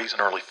late 40s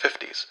and early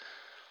 50s.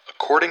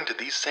 According to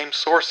these same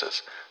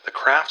sources, the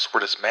crafts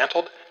were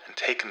dismantled and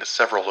taken to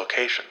several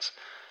locations.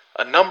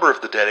 A number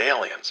of the dead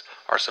aliens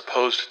are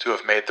supposed to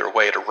have made their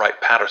way to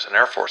Wright-Patterson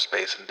Air Force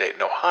Base in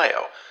Dayton,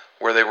 Ohio,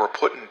 where they were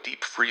put in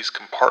deep freeze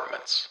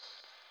compartments.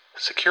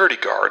 Security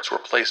guards were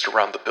placed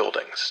around the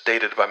building,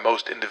 stated by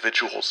most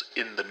individuals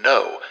in the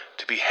know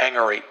to be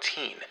Hangar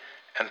 18,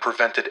 and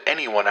prevented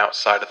anyone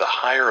outside of the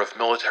hire of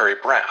military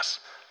brass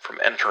from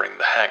entering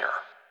the hangar.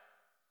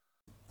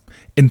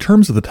 In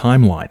terms of the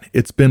timeline,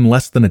 it's been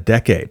less than a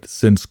decade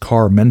since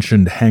Carr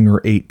mentioned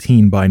Hangar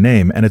 18 by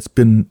name, and it's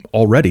been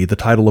already the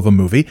title of a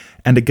movie,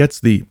 and it gets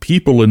the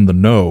people in the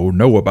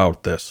know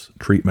about this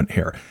treatment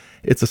here.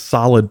 It's a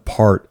solid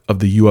part of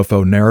the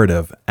UFO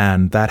narrative,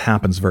 and that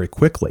happens very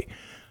quickly.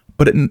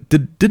 But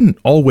it didn't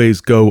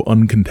always go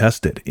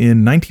uncontested.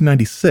 In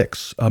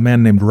 1996, a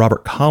man named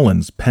Robert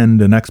Collins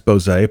penned an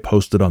expose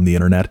posted on the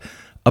internet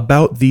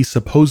about the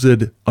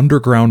supposed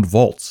underground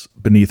vaults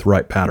beneath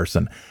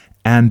Wright-Patterson,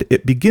 and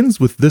it begins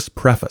with this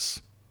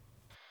preface.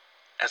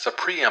 As a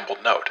preamble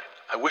note,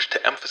 I wish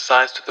to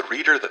emphasize to the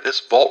reader that this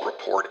vault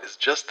report is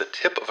just the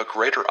tip of a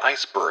greater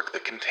iceberg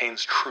that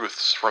contains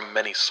truths from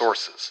many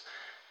sources.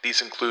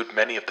 These include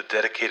many of the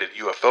dedicated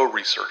UFO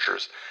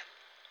researchers,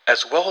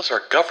 as well as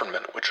our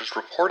government, which is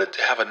reported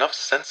to have enough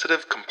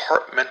sensitive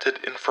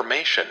compartmented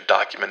information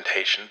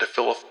documentation to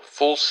fill a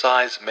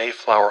full-size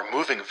Mayflower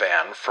moving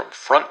van from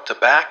front to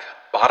back,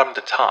 bottom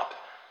to top.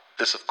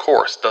 This, of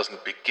course,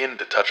 doesn't begin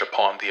to touch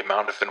upon the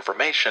amount of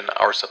information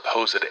our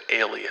supposed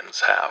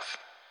aliens have.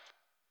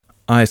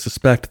 I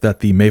suspect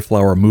that the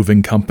Mayflower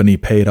Moving Company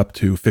paid up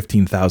to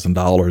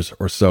 $15,000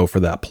 or so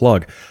for that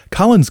plug.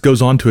 Collins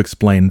goes on to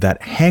explain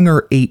that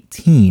Hangar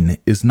 18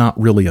 is not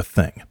really a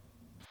thing.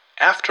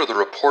 After the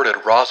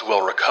reported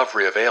Roswell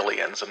recovery of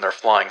aliens and their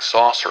flying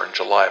saucer in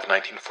July of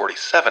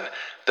 1947,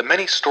 the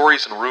many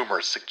stories and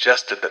rumors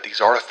suggested that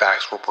these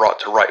artifacts were brought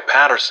to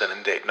Wright-Patterson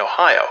in Dayton,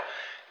 Ohio.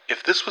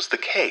 If this was the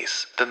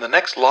case, then the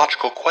next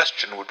logical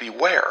question would be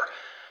where?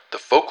 The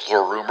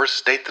folklore rumors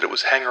state that it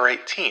was Hangar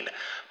 18,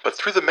 but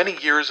through the many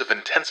years of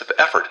intensive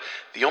effort,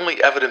 the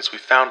only evidence we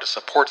found to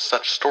support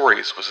such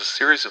stories was a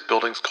series of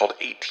buildings called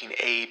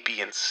 18A, B,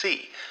 and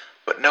C,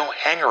 but no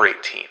Hangar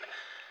 18.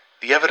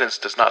 The evidence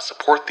does not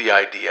support the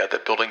idea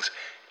that buildings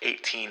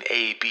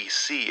 18A, B,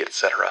 C,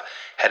 etc.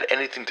 had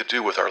anything to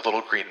do with our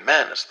little green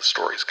men, as the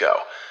stories go.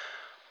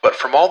 But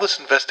from all this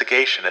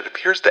investigation, it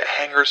appears that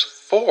hangars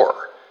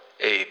 4,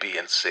 A, B,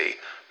 and C,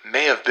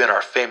 may have been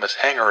our famous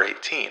Hangar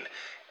 18,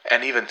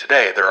 and even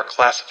today there are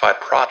classified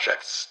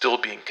projects still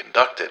being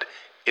conducted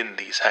in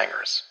these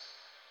hangars.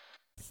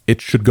 It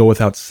should go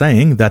without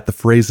saying that the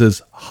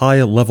phrases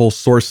high-level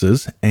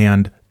sources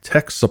and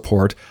tech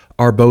support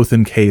are both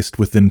encased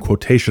within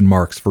quotation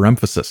marks for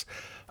emphasis,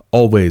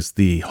 always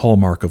the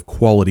hallmark of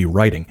quality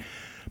writing.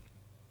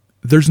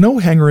 There's no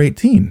Hangar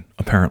 18,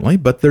 apparently,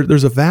 but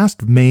there's a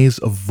vast maze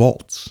of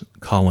vaults,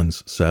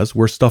 Collins says,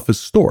 where stuff is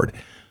stored.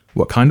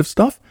 What kind of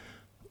stuff?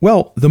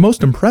 Well, the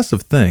most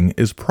impressive thing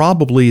is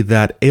probably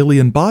that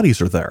alien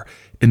bodies are there,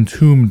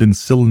 entombed in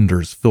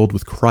cylinders filled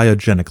with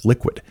cryogenic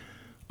liquid.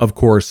 Of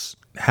course,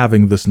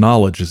 having this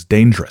knowledge is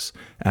dangerous,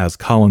 as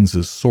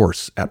Collins's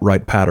source at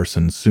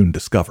Wright-Patterson soon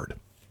discovered.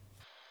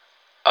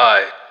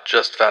 I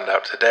just found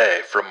out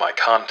today from my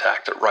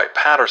contact at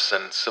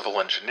Wright-Patterson Civil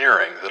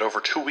Engineering that over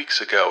 2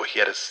 weeks ago he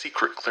had his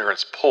secret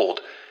clearance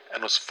pulled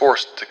and was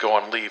forced to go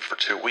on leave for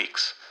 2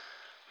 weeks.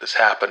 This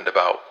happened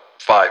about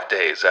 5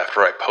 days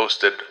after I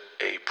posted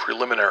a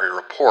preliminary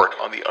report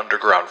on the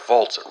underground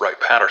vaults at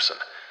Wright-Patterson.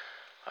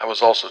 I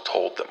was also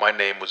told that my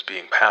name was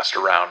being passed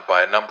around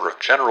by a number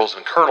of generals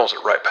and colonels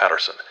at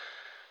Wright-Patterson.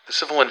 The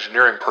civil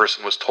engineering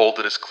person was told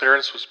that his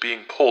clearance was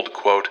being pulled,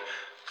 quote,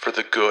 for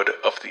the good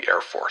of the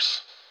Air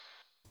Force.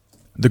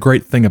 The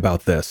great thing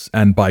about this,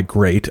 and by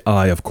great,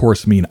 I of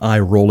course mean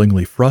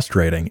eye-rollingly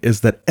frustrating,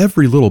 is that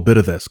every little bit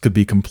of this could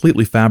be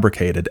completely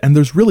fabricated, and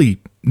there's really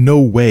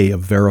no way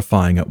of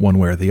verifying it one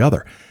way or the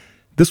other.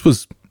 This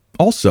was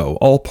also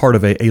all part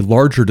of a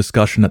larger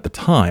discussion at the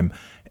time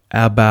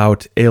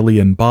about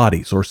alien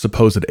bodies, or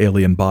supposed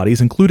alien bodies,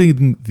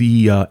 including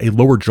a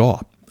lower jaw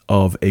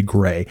of a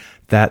gray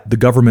that the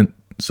government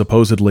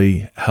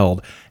supposedly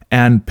held,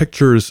 and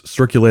pictures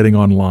circulating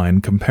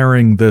online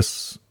comparing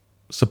this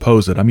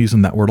supposed, I'm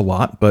using that word a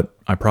lot, but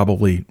I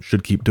probably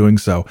should keep doing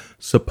so,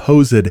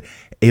 supposed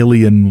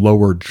alien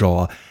lower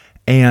jaw,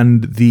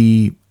 and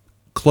the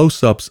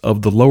close-ups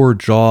of the lower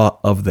jaw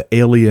of the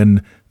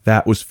alien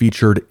that was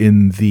featured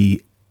in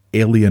the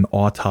Alien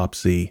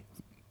Autopsy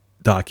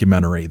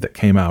documentary that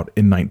came out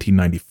in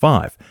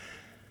 1995.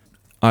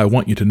 I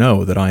want you to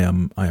know that I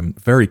am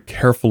very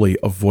carefully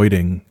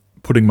avoiding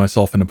putting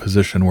myself in a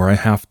position where I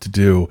have to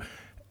do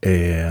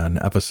an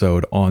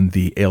episode on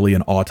the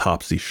Alien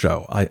Autopsy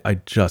show. I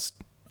just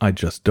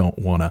don't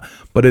wanna.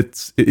 But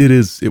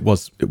it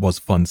was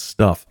fun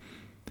stuff.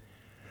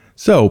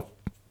 So,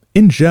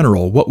 in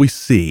general, what we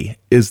see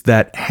is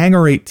that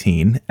Hangar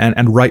 18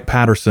 and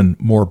Wright-Patterson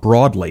more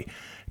broadly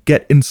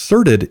get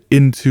inserted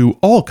into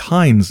all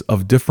kinds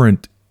of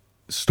different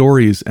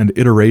stories and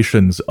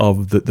iterations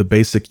of the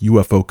basic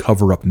UFO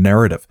cover-up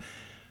narrative.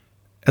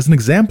 As an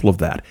example of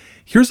that,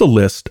 here's a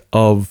list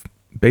of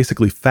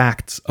basically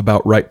facts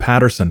about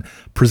Wright-Patterson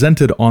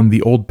presented on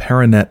the old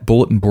Paranet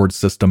bulletin board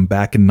system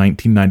back in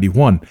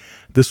 1991.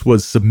 This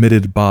was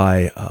submitted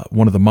by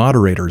one of the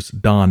moderators,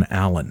 Don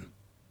Allen.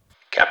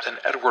 Captain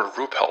Edward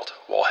Ruppelt,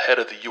 while head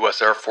of the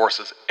U.S. Air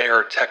Force's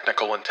Air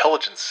Technical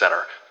Intelligence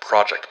Center,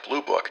 Project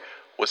Blue Book,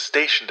 was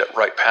stationed at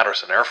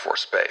Wright-Patterson Air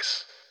Force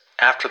Base.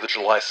 After the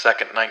July 2,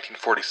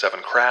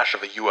 1947 crash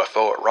of a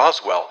UFO at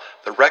Roswell,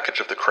 the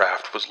wreckage of the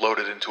craft was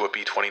loaded into a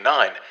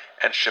B-29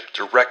 and shipped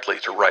directly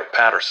to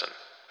Wright-Patterson.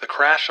 The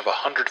crash of a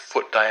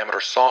 100-foot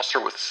diameter saucer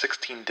with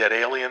 16 dead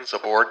aliens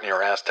aboard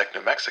near Aztec,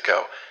 New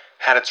Mexico,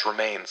 had its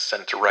remains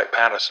sent to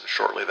Wright-Patterson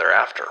shortly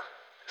thereafter.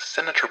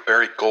 Senator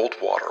Barry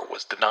Goldwater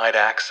was denied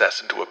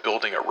access into a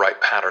building at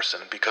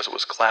Wright-Patterson because it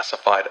was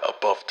classified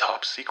above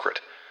top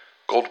secret.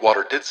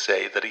 Goldwater did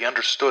say that he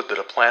understood that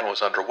a plan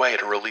was underway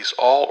to release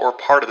all or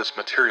part of this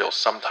material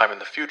sometime in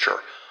the future.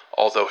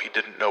 Although he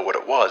didn't know what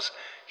it was,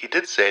 he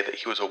did say that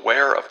he was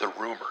aware of the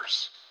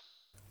rumors.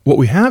 What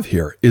we have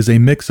here is a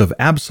mix of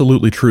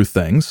absolutely true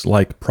things,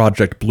 like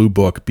Project Blue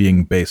Book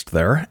being based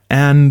there,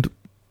 and,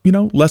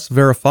 less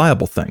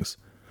verifiable things.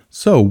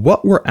 So,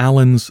 what were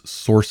Allen's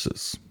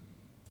sources?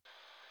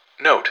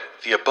 Note,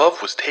 the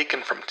above was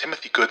taken from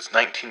Timothy Good's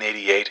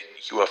 1988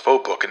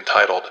 UFO book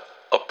entitled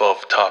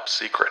Above Top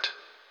Secret.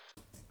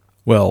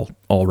 Well,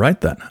 all right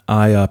then.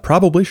 I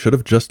probably should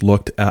have just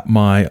looked at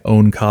my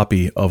own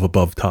copy of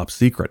Above Top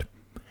Secret.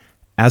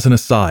 As an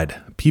aside,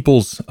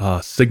 people's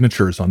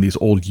signatures on these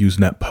old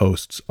Usenet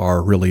posts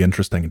are really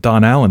interesting.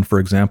 Don Allen, for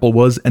example,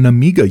 was an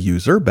Amiga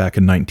user back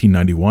in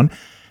 1991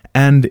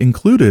 and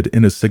included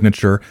in his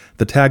signature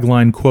the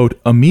tagline, quote,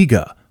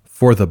 Amiga,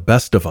 for the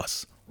best of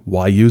us.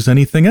 Why use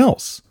anything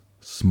else?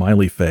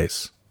 Smiley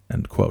face,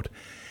 end quote.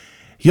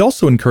 He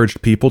also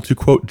encouraged people to,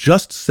 quote,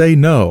 just say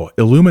no,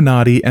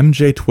 Illuminati,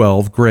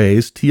 MJ12,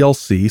 Grays,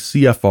 TLC,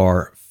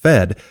 CFR,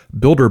 Fed,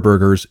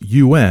 Bilderberger's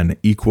UN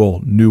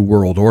equal New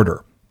World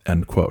Order,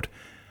 end quote.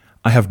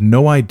 I have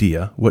no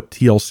idea what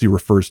TLC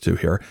refers to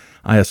here.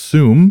 I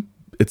assume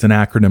it's an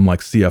acronym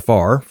like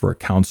CFR for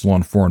Council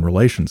on Foreign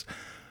Relations.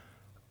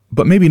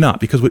 But maybe not,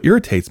 because what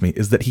irritates me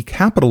is that he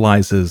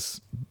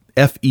capitalizes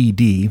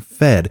FED,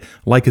 Fed,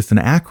 like it's an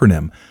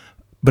acronym,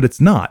 but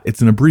it's not.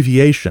 It's an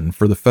abbreviation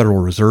for the Federal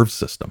Reserve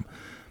System.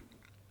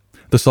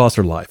 The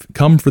Saucer Life.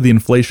 Come for the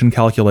inflation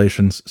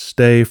calculations,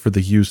 stay for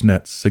the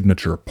Usenet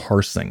signature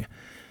parsing.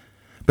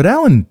 But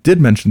Alan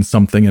did mention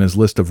something in his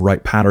list of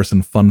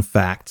Wright-Patterson fun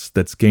facts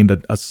that's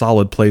gained a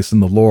solid place in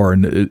the lore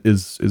and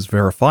is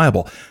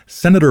verifiable.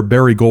 Senator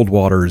Barry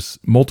Goldwater's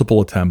multiple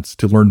attempts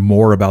to learn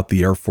more about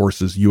the Air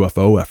Force's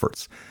UFO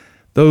efforts.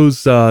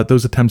 Those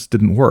attempts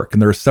didn't work,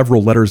 and there are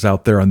several letters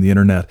out there on the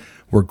internet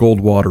where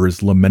Goldwater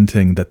is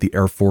lamenting that the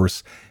Air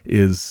Force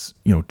is,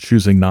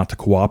 choosing not to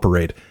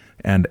cooperate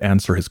and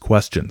answer his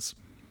questions.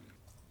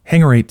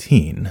 Hangar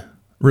 18,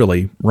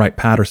 really,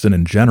 Wright-Patterson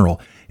in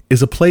general,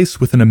 is a place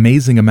with an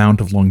amazing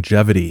amount of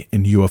longevity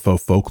in UFO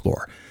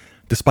folklore.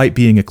 Despite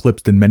being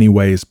eclipsed in many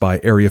ways by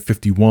Area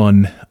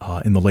 51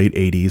 in the late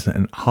 80s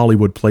and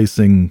Hollywood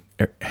placing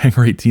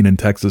Hangar 18 in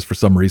Texas for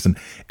some reason,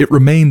 it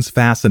remains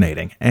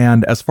fascinating.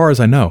 And as far as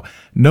I know,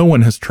 no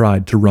one has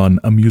tried to run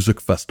a music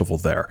festival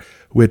there,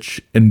 which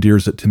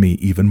endears it to me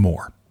even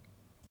more.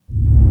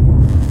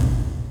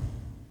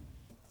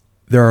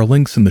 There are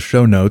links in the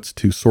show notes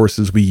to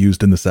sources we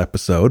used in this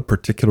episode,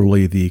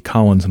 particularly the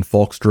Collins and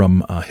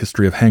Falkstrom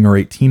History of Hangar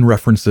 18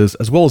 references,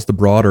 as well as the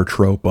broader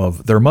trope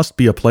of there must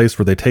be a place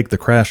where they take the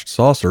crashed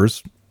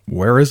saucers.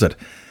 Where is it?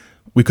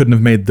 We couldn't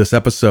have made this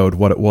episode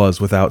what it was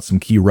without some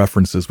key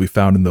references we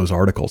found in those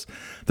articles.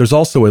 There's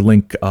also a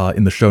link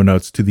in the show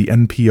notes to the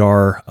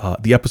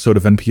the episode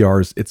of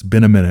NPR's It's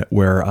Been a Minute,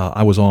 where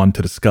I was on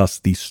to discuss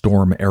the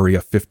Storm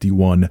Area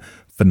 51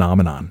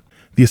 phenomenon.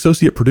 The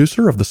associate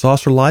producer of The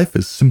Saucer Life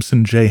is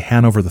Simpson J.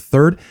 Hanover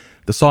III.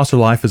 The Saucer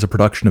Life is a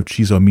production of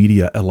Chizo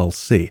Media,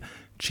 LLC.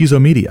 Chizo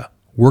Media,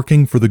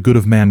 working for the good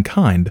of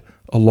mankind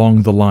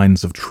along the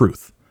lines of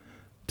truth.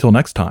 Till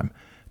next time,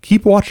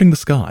 keep watching the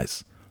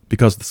skies,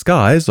 because the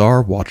skies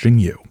are watching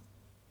you.